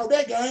kids allowed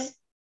that game.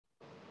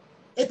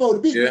 They supposed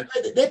to beat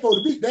they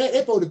supposed to beat that. They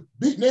supposed to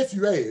beat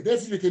nephew ass.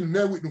 Nephew couldn't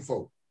never with them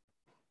folks.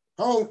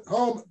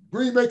 Home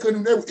Green Bay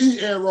couldn't never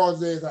eat Aaron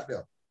Rodgers' ass out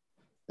there.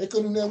 They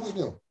couldn't never with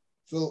them.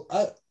 So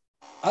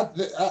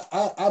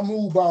I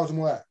moved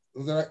Baltimore out.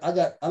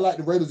 I like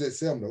the Raiders at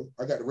 7 though.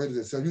 I got the Raiders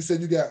at 7. You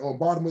said you got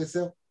Baltimore at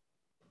 7?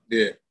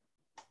 Yeah.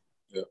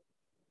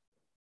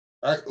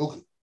 All right,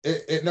 okay.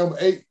 At number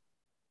 8,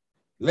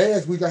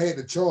 last week I had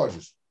the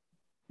Chargers.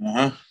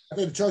 I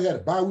think the Chargers had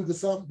a bye week or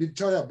something. Did the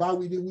Chargers have a bye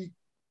week this week?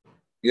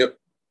 Yep.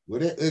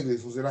 Well, that ugly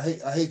was it. I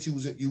hate you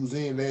was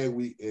in last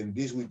week, and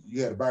this week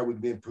you had a bye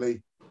week, didn't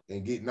play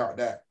and get knocked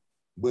out.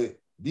 But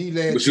you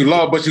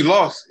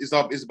lost.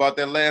 It's about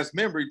that last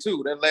memory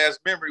too. That last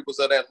memory was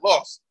of that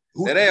loss.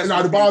 That ass.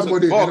 The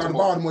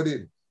Baltimore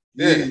did.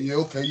 Yeah.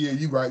 Okay. Yeah,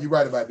 you right. You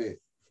right about that.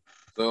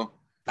 So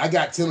I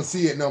got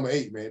Tennessee at number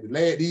 8, man.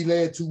 These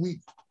last 2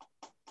 weeks,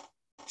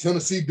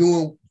 Tennessee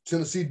doing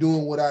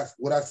what I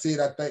said.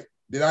 I think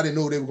that I didn't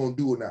know they were gonna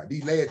do or not.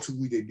 These last 2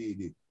 weeks they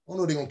did it. I don't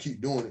know they're gonna keep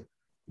doing it.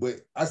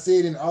 But I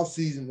said in the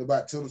offseason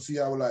about Tennessee,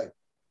 I was like,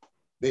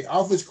 the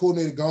offense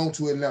coordinator gone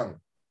to Atlanta.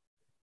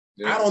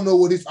 I don't know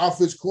what his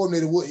offensive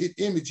coordinator, what his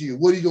image is.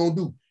 What he gonna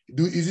do?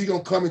 Is he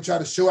gonna come and try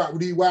to show out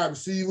with these wide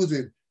receivers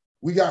and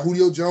we got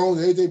Julio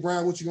Jones, AJ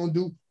Brown? What you gonna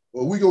do?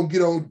 Or we gonna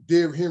get on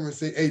Derrick Henry and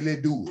say, "Hey,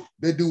 let's do it.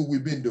 Let's do what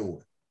we've been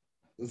doing."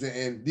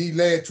 And these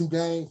last 2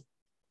 games,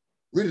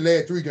 really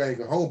last 3 games,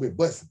 the home been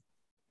busting.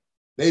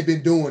 They've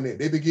been doing it.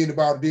 They've been getting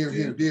about Derrick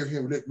Henry.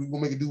 We're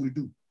gonna make it do what it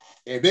do.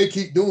 And if they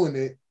keep doing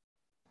it,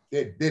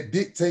 that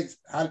dictates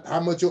how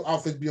much your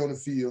offense be on the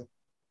field.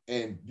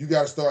 And you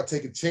got to start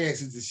taking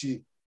chances and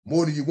shit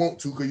more than you want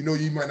to, because you know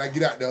you might not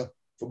get out there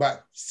for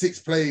about 6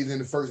 plays in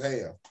the first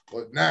half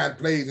or 9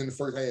 plays in the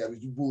first half.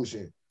 It's you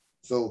bullshit.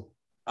 So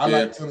I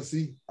like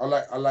Tennessee. I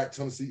like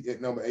Tennessee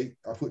at number 8.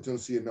 I put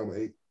Tennessee at number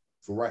 8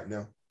 for right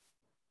now.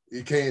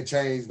 It can't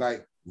change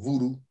like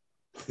voodoo.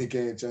 It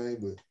can't change,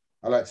 but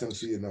I like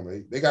Tennessee at number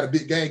 8. They got a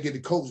big game get the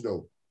coach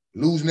though.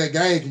 Losing that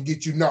game can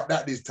get you knocked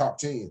out this top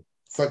 10.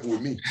 Fucking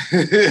with me.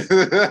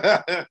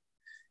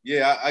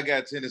 Yeah, I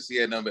got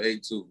Tennessee at number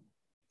 8 too.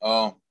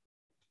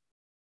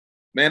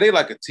 Man, they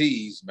like a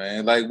tease,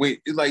 man.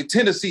 It's like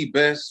Tennessee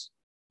best,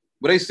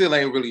 but they still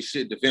ain't really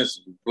shit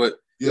defensively. But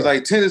it's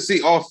like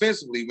Tennessee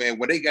offensively, man,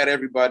 when they got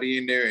everybody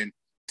in there and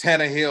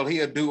Tannehill, he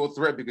a dual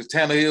threat because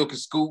Tannehill can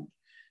scoop.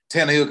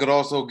 Tannehill could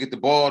also get the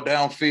ball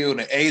downfield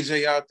and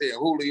AJ out there, and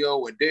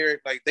Julio and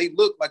Derek. Like, they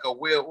look like a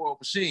well-oiled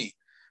machine.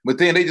 But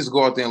then they just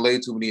go out there and lay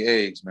too many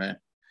eggs, man.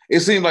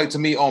 It seemed like to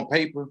me on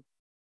paper,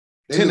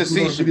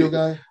 Tennessee should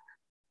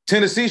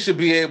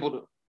be able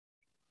to.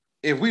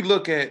 If we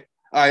look at,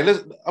 all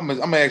right, I'm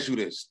gonna ask you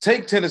this: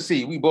 take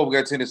Tennessee. We both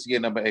got Tennessee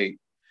at number 8,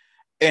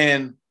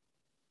 and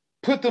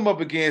put them up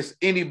against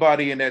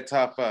anybody in that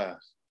top 5.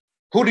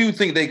 Who do you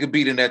think they could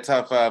beat in that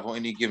top 5 on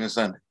any given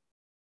Sunday?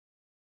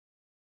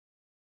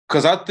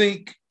 Because I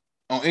think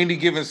on any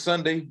given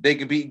Sunday they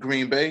could beat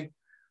Green Bay.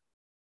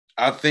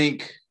 I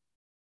think.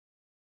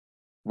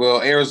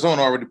 Well,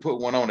 Arizona already put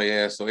one on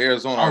their ass, so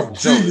Arizona. Our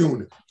G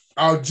unit.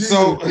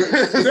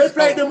 If they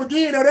played them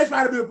again, though, that's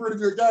probably be a pretty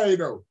good game,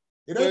 though.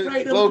 If they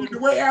played them the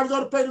way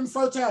Arizona played them the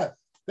first time,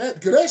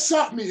 because that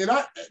shocked me, and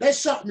that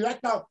shocked me. I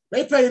thought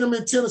they played them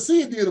in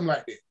Tennessee and did them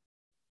like that.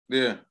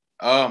 Yeah.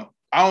 I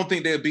don't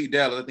think they'll beat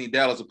Dallas. I think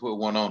Dallas will put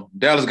one on them.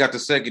 Dallas got the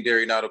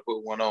secondary now to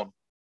put one on them.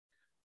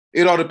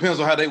 It all depends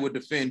on how they would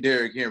defend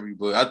Derrick Henry,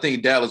 but I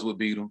think Dallas would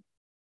beat them.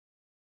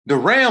 The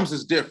Rams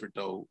is different,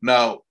 though.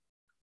 Now,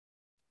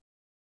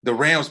 the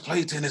Rams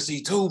play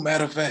Tennessee too,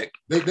 matter of fact.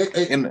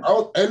 Hey,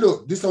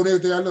 look, this on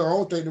everything I know. I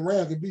don't think the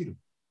Rams can beat them.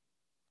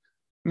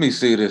 Let me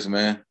see this,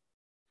 man.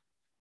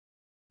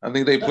 I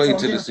think they play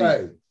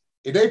Tennessee.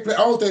 If they play, I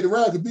don't think the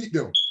Rams can beat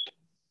them.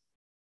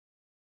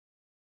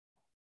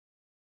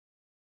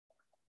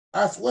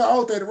 I swear, I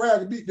don't think the Rams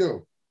can beat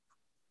them.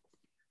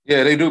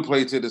 Yeah, they do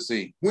play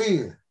Tennessee.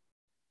 When?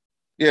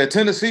 Yeah,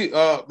 Tennessee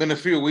in a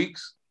few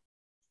weeks.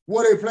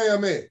 Where they play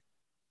them at?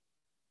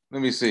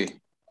 Let me see.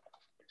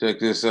 Check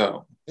this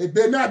out. They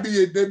better not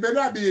be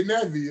in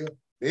Nashville.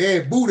 They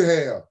ain't booty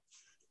hell.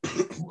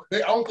 I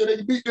don't think they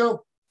can beat them.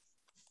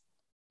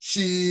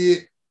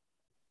 Shit.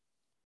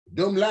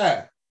 Them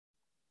lie.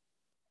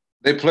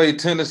 They play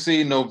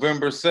Tennessee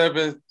November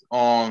 7th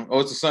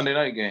it's a Sunday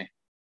night game.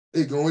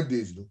 They going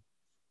digital.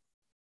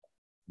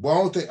 Boy, I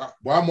don't think.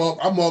 Boy,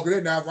 I'm marking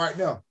it now right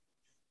now.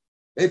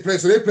 They play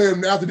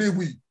them after this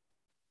week.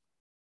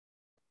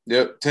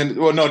 Yep.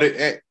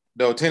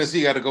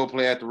 Tennessee got to go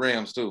play at the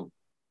Rams too.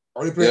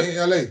 Oh, they play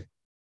in LA.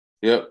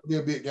 Yep. It'll be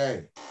a big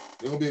game.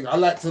 I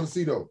like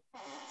Tennessee though.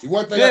 See,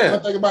 one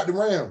thing about the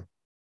Rams.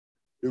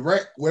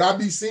 What I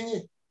be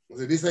seeing,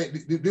 this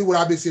what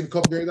I've been seeing a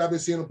couple games I've been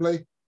seeing them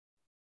play.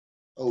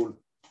 Oh,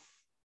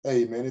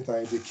 hey man, this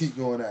thing just keep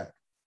going out.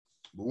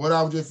 But what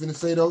I was just finna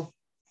say though,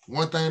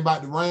 one thing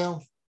about the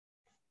Rams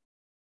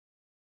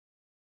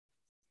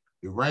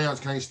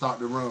can't stop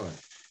the run.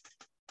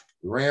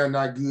 The Rams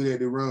not good at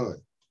the run. You know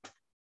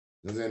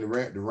what I'm saying?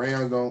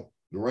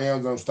 The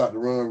Rams don't stop the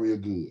run real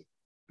good.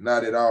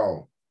 Not at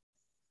all.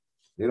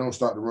 They don't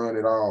stop the run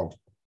at all.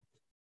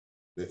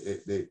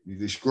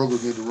 They struggle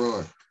against the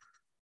run.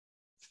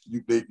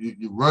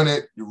 You run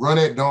at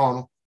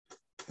Darnold,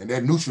 and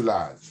that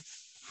neutralizes.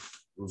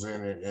 You know what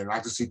I'm saying? And I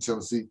can see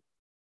Tennessee.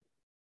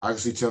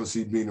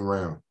 Beating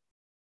around.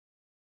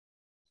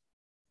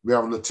 We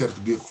have a little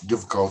technical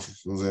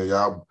difficulties. You know what I'm saying?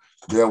 Y'all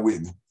bear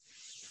with me. You know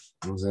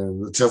what I'm saying? A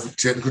little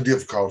technical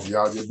difficulties.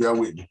 Y'all just bear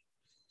with me.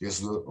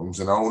 Just look. I'm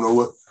saying I don't know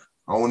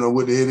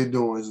what the hell they're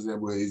doing.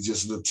 But it's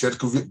just a little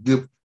technical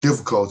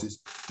difficulties.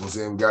 You know what I'm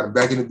saying? We got them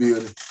back in the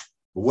building.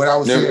 But what I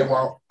was saying,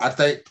 well, I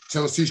think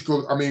Tennessee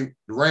the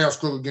Rams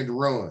struggle against the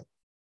run.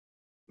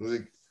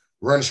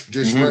 Run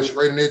straight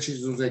in their cheeks.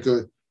 You know what I'm saying?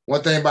 Because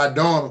one thing about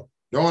Darnold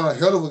a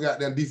hell of a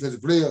goddamn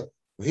defensive player,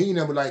 but he ain't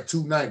never like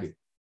 290.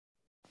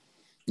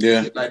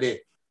 Yeah. Shit like that.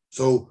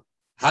 So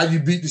how you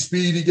beat the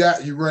speed he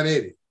got, you run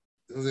at it.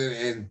 You know what I'm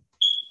saying? And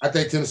I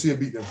think Tennessee will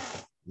beat them.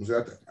 You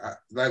know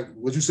like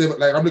what you said,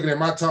 like I'm looking at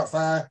my top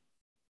 5.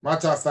 My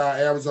top 5,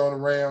 Arizona,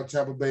 Rams,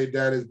 Tampa Bay,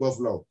 Dallas,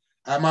 Buffalo.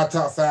 At my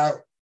top 5,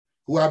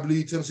 who I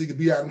believe Tennessee could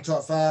beat out in the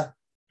top 5,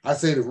 I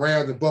say the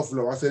Rams and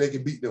Buffalo. I say they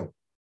can beat them.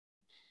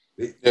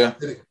 Yeah.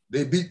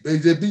 They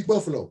beat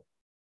Buffalo.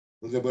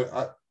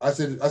 But I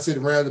said the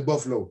Rams and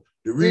Buffalo.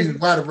 The reason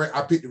why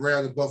I picked the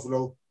Rams and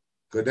Buffalo,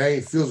 because they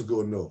ain't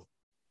physical enough.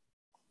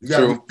 You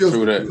got to be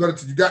physical.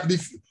 You got to be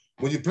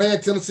when you're playing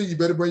Tennessee, you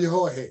better bring your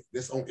hard hat.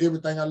 That's on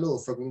everything I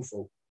love, fucking them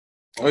folks.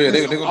 Oh yeah,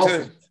 they're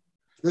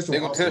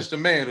gonna test the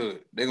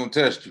manhood. They're gonna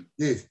test you.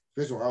 Yes,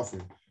 especially on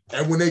offense.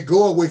 And when they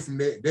go away from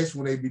that, that's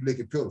when they be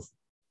looking pitiful.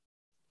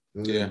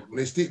 Yeah. When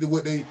they stick to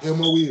what they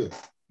MO is,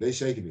 they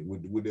shaking it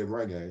with their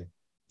run game.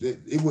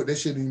 That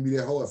shouldn't even be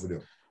that hard for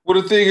them. Well,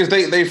 the thing is,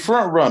 they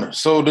front runners.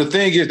 So the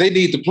thing is, they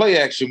need to play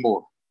action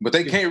more, but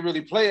they can't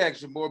really play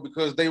action more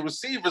because their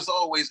receivers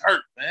always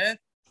hurt, man.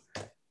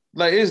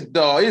 Like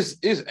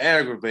it's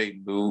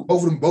aggravating, dude.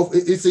 Both of them,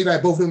 it seems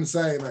like both of them the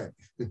same, man.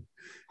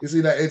 It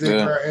seems like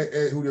AJ Brown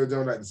and Julio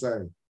Jones like the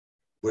same.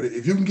 But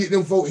if you can get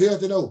them folks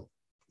healthy though,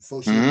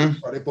 folks they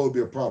supposed to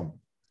be a problem.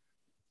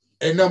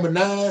 At number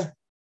 9,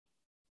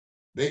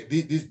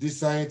 this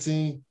same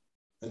team,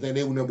 I think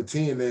they were number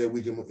 10 last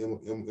week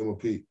in my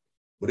pick.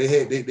 But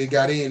they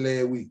got in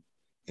last week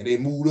and they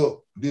moved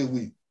up this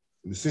week.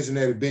 The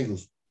Cincinnati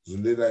Bengals, so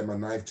they're like my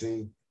 9th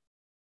team.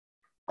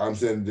 I'm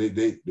saying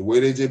the way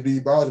they just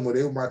beat Baltimore,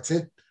 they were my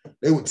 10th.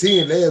 They were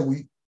 10 last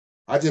week.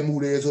 I just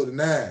moved theirs up to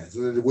 9.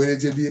 So the way they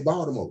just beat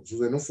Baltimore. So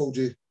then them folks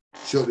just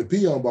shut the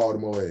P on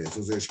Baltimore ass.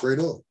 So they're straight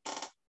up.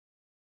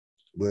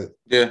 But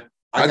yeah,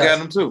 I got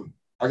them too.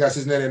 I got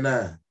Cincinnati at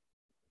 9.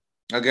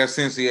 I got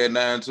Cincy at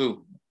 9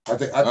 too. I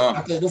think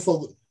them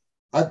folks,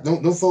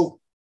 them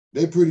folks,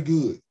 they pretty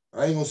good.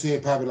 I ain't gonna say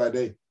it popping like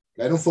they.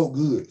 Like them folk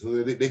good.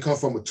 So they come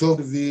from a tough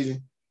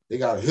division. They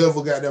got a hell of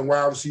a goddamn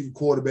wide receiver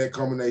quarterback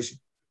combination.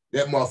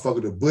 That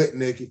motherfucker the butt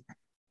naked.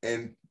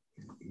 And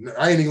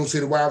I ain't even gonna say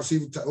the wide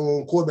receiver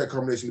quarterback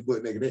combination the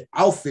butt naked. That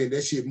outfit,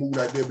 that shit moved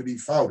like WD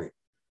fought it.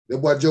 That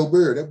boy Joe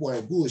Burrow, that boy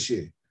ain't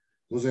bullshit.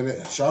 Was in that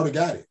Shawty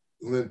got it.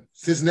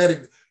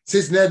 Cincinnati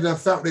done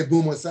found that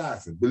boom on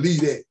Siphon.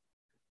 Believe that.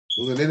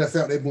 They done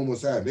found that boom on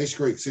Siphon. They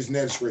straight.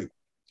 Cincinnati straight.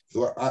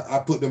 So I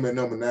put them at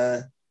number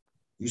 9.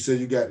 You said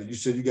you got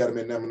them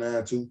at number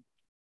 9 too.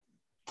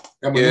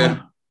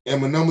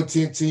 And my number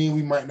 10 team,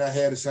 we might not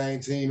have the same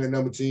team at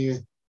number 10. You know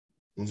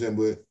what I'm saying?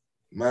 But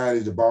mine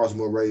is the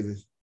Baltimore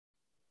Ravens.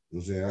 You know what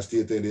I'm saying? I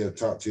still think they're a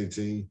top 10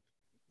 team.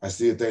 I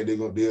still think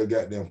they'll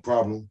got them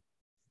problem.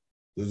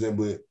 You know what I'm saying?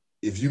 But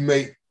if you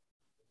make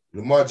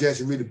Lamar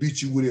Jackson really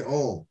beat you with it on, you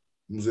know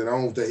what I'm saying? I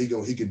don't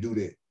think he can do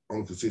that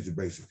on a consistent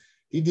basis.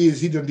 He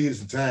done did it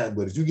some time,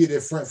 but if you get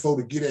that front four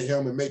to get at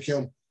him and make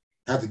him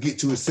have to get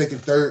to his second,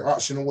 third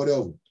option or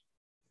whatever,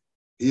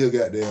 he'll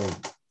got down.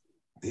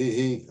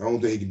 I don't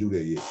think he can do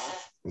that yet. You know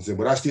what I'm saying?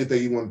 But I still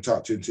think he one of the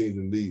top 10 teams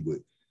in the league, but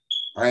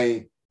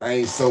I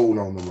ain't sold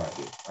on them like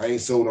that. I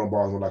ain't sold on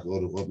Baltimore like a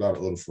lot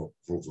of other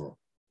folks are.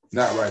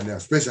 Not right now,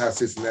 especially how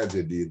Cincinnati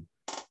just did.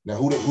 Now,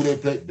 who they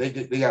play?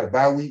 They got a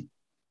bye week.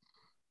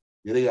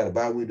 Yeah, they got a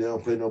bye week. They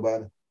don't play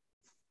nobody.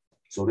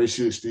 So they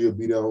should still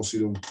be there. I don't see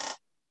them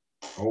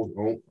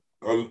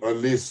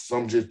unless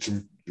some just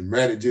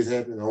dramatic just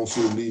happened. I don't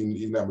see them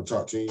leaving out my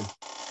top 10.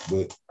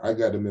 But I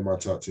got them in my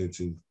top 10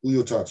 team. Who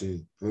your top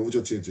 10? I mean, what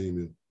your 10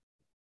 team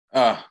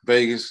is?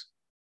 Vegas.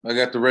 I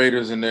got the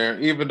Raiders in there.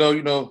 Even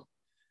though,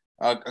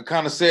 I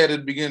kind of said at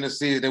the beginning of the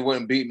season they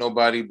wouldn't beat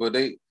nobody, but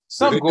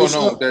something going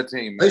on with that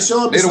team, man.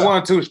 They done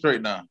won 2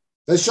 straight now.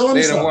 They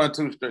done won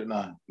 2 straight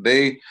now.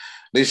 They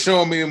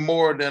showing me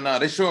more than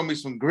they showing me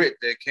some grit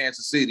that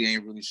Kansas City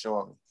ain't really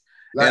showing me.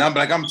 And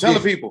I'm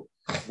telling people,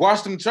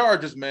 watch them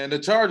Chargers, man. The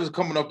Chargers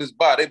coming up this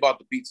bye, they about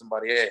to beat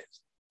somebody's ass.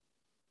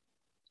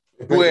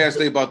 Who ass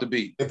they about to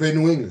beat? They play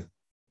New England.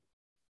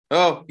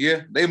 Oh,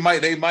 yeah. They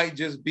might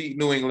just beat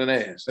New England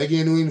ass. They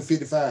get New England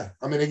 55.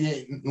 I mean, they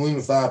get New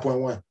England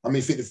 5.1. I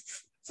mean,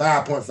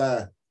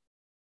 55.5.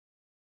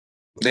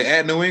 They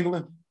at New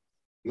England?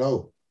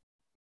 No.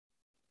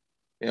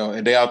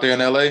 And they out there in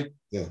LA?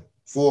 Yeah.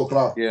 4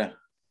 o'clock. Yeah.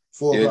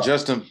 4 o'clock. Yeah,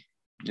 Justin.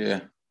 Yeah.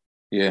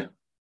 Yeah.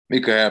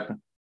 It could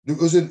happen.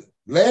 Was it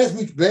last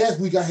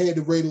week I had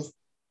the Raiders.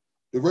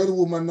 The Raiders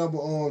were my number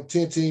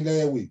 10 team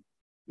last week.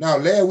 Now,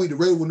 last week the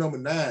Raiders were number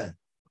 9.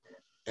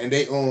 And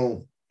they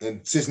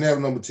and Cincinnati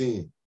number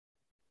 10.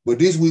 But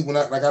this week when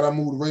I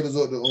moved the Raiders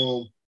up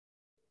to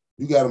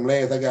you got them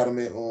last, I got them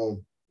at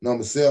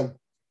number 7.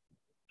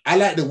 I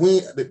like to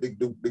win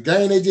the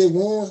game they just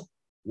won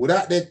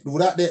without that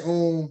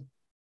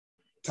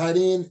tight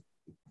end,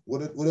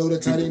 whatever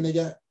that tight end they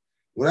got.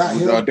 Without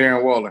him,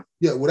 Darren Waller.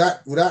 Yeah,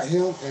 without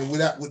him and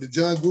with the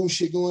John Gruden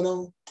shit going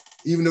on,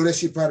 even though that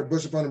shit probably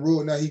brushed up on the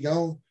road, now he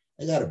gone.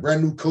 They got a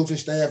brand new coaching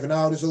staff and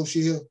all this old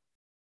shit here.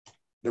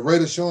 The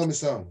Raiders showing me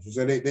something.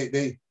 So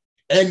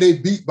they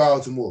beat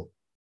Baltimore.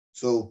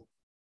 So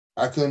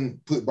I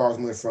couldn't put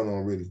Baltimore in front of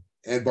them really.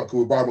 And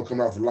with Baltimore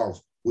coming off a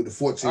loss with the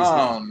 14.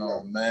 Oh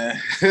no, man.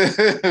 Put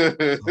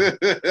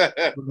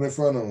them in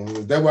front of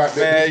them. That's why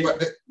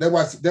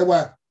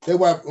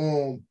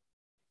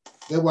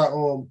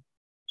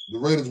the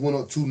Raiders went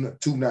up two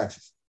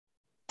notches.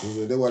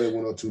 That's why they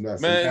went up 2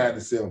 notches. Man, to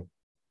sell.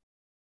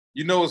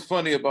 You know what's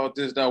funny about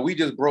this now? We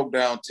just broke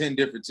down 10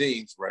 different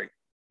teams, right?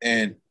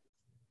 And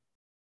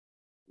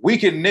we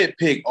can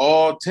nitpick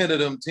all 10 of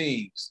them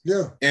teams.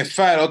 Yeah. And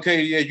find,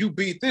 okay, yeah, you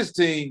beat this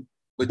team,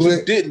 but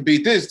you didn't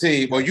beat this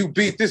team, or you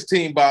beat this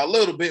team by a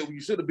little bit when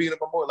you should have beat them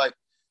by more. Like,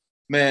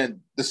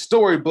 man, the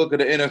storybook of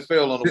the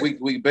NFL on a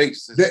week-to-week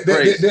basis is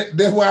crazy.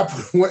 That's why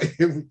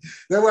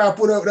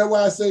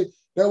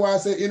I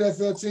say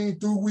NFL team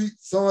through week,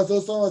 so and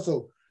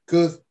so.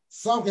 Because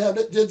some can have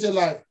that just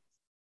like,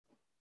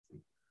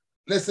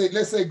 let's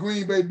say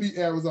Green Bay beat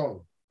Arizona.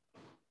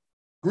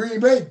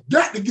 Green Bay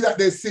got to get out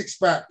that 6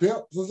 spot,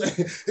 pimp. So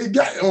it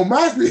got on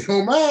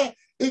mine,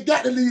 it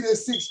got to leave that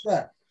 6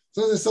 spot.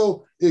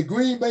 So if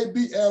Green Bay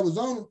beat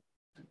Arizona,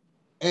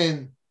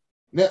 and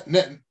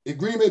if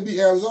Green Bay beat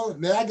Arizona,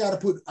 now I gotta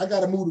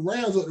move the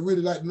Rams up to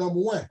really like number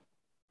 1.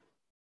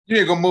 You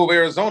ain't gonna move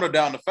Arizona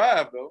down to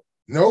 5 though.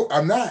 No,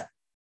 I'm not.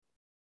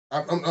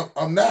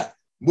 I'm not.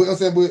 But I'm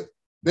saying, but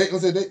they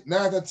 9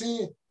 out of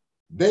 10,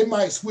 they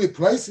might switch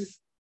places.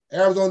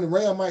 Arizona and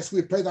Rams might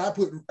switch places. I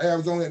put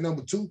Arizona at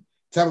number 2.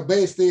 Tampa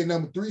Bay stay at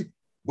number 3.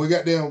 We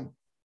got them.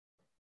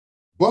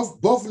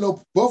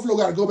 Buffalo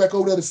got to go back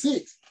over there to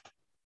 6.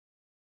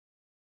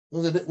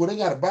 Well, they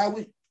got a bye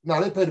week. No,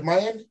 they played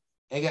Miami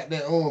and got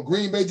that on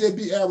Green Bay just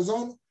beat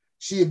Arizona.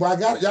 Shit, but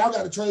y'all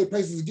got to trade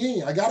places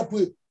again. I got to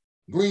put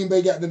Green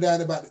Bay got them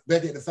down back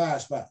at the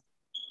 5 spot.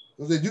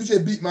 Because you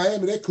just beat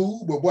Miami, that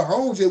cool. But boy,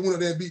 Holmes just went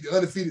up there and beat the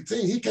undefeated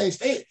team. He can't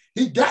stay.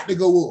 He got to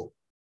go up.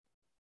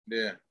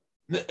 Yeah.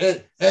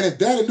 And if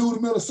Dallas lose to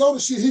Minnesota,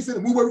 shit, he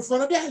finna move up in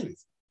front of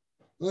Dallas.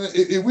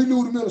 If we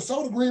lose to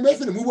Minnesota, Green Bay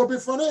finna move up in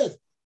front of us.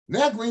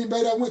 Now Green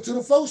Bay that went to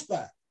the 4th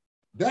spot.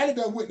 Dallas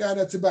that went down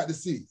there to about the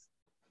 6th.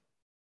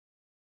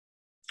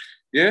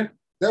 Yeah.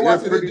 That's why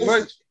pretty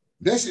much.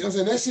 That shit, I'm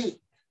saying that shit.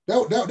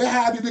 That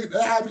how I be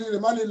looking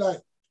at my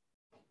like.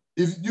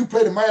 If you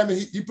play the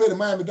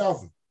Miami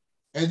Dolphins,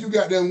 and you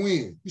got them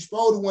win, you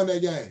supposed to win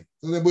that game.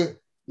 But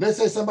let's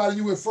say somebody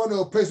you in front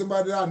of play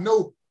somebody that I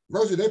know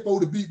versus they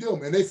supposed to beat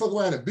them, and they fuck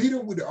around and beat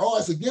them with the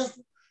odds against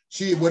them.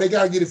 Shit, well, they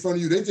gotta get in front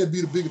of you. They just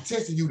be the bigger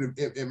test of you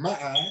in my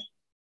eye.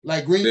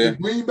 Like Green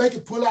Bay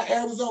can pull out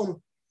Arizona.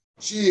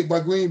 Shit,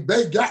 but Green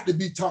Bay got to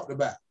be talked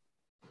about.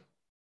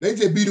 They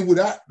just beat them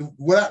without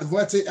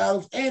Devontae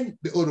Adams and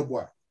the other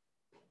boy.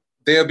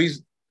 They'll be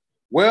if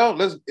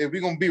we're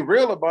gonna be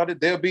real about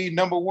it, they'll be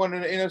number 1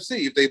 in the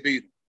NFC if they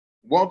beat them.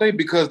 Won't they?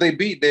 Because they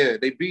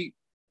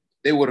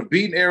would have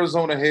beaten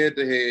Arizona head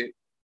to head,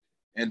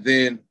 and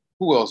then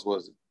who else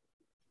was it?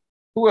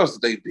 Who else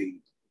did they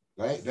beat?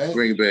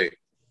 Green Bay.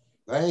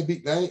 They ain't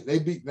beat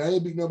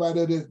nobody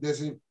else.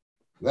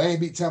 They ain't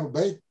beat Tampa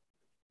Bay.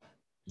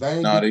 They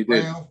ain't beat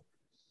Brown.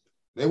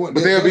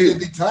 They'll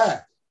be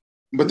tied.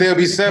 But they'll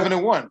be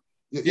 7-1.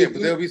 Yeah,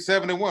 but they'll be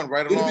 7-1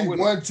 right along with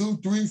 1, 2,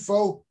 3,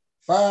 4,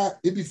 5.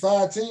 It'd be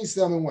 5 teams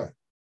 7-1.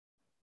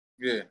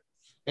 Yeah.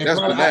 And that's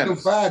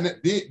bananas. 5, then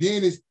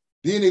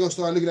they're gonna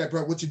start looking at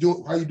what you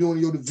doing, how you doing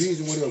in your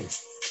division, whatever.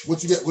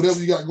 What you got, whatever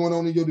you got going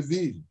on in your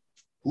division.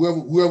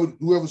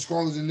 Whoever's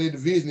strongest in their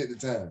division at the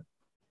time.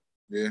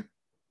 Yeah.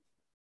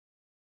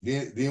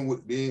 Then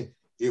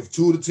if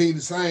 2 of the teams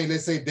the same,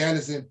 let's say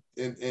Dallas and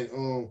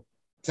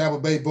Tampa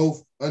Bay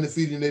both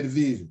undefeated in their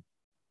division.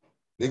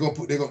 They're gonna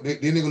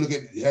look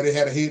at how they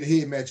had a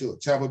head-to-head matchup.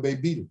 Tampa Bay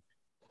beat them.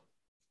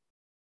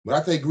 But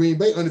I think Green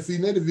Bay undefeated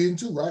in their division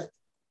too, right?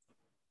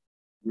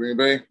 Green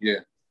Bay, yeah.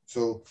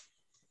 So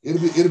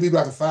it'll be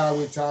like a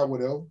 5-way tie,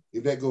 whatever,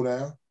 if that go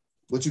down.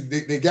 But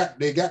they got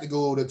to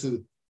go over there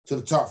to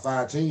the top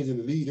 5 teams in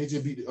the league. They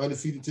just beat the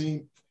undefeated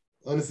team.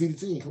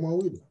 Come on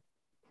with it.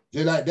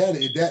 Just like that.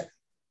 If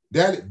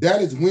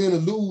Dallas win or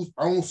lose,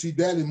 I don't see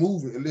Dallas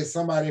moving unless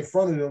somebody in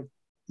front of them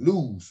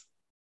lose.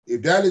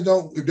 If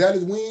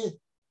Dallas win,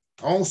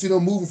 I don't see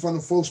them moving from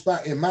the 4th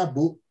spot in my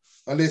book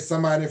unless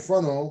somebody in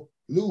front of them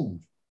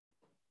lose.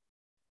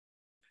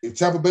 If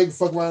Tampa Bay can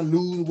fuck around and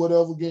lose or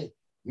whatever again,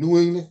 New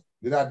England,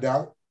 that I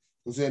doubt.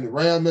 I'm saying the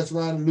Rams mess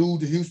around and lose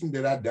to Houston,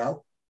 that I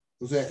doubt.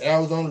 I'm saying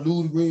Arizona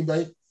lose to Green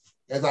Bay,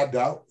 as I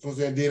doubt. So I'm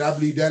saying then I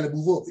believe Dallas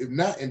move up. If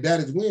not, and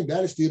Dallas win,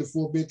 Dallas still the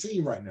 4th best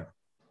team right now.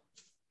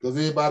 Because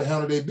everybody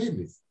handle their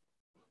business.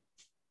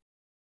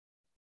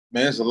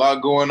 Man, there's a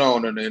lot going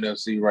on in the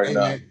NFC right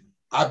now. Man,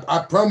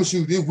 I promise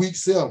you, this week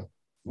 7,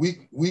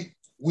 week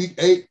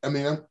 8. I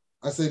mean,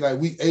 I say like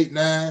week 8,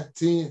 9,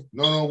 10.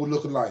 None of them will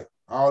look alike.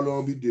 All of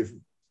them be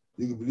different.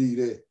 You can believe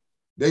that.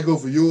 They go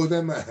for yours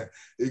and mine.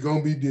 It's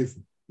gonna be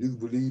different. You can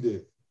believe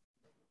that.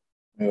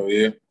 Hell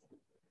yeah.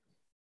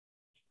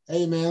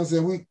 Hey man, I'm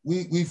saying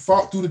we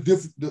fought through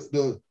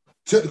the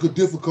technical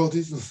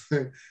difficulties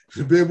the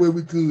best way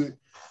we could.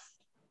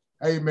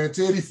 Hey man,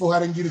 tell these folks I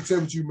didn't get in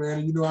touch with you, man.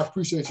 And you know I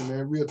appreciate you,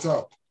 man. Real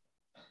talk.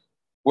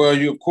 Well,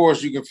 you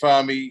can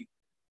find me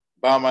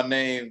by my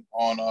name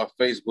on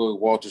Facebook,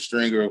 Walter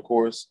Stringer, of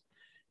course.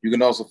 You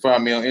can also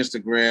find me on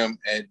Instagram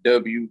at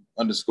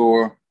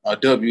WS_for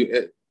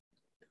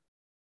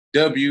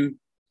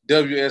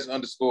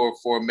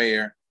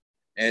mayor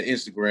at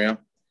Instagram.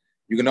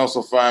 You can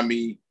also find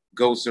me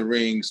Goats and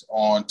Rings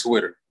on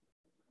Twitter.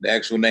 The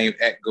actual name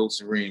at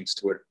Goats and Rings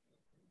Twitter.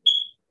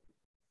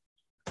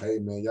 Hey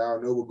man,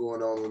 y'all know what's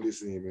going on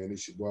this end, man.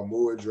 This shit boy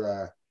more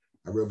dry.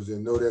 I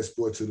represent Know That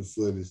Sport to the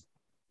fullest.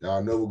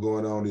 Y'all know what's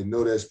going on. They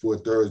Know That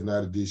Sport Thursday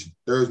night edition,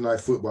 Thursday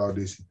night football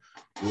edition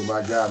with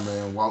my guy,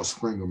 man, Walt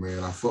Springer,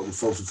 man. I fuck with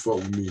folks who fuck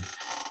with me.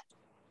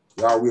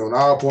 Y'all, we on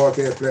all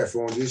podcast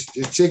platforms. Just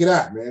check it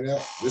out, man.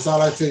 That's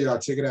all I tell y'all.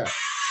 Check it out.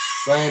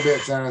 Same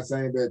bat time,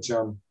 same bat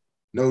channel.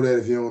 Know that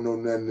if you don't know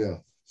nothing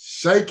else.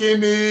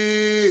 Shaking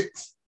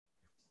it.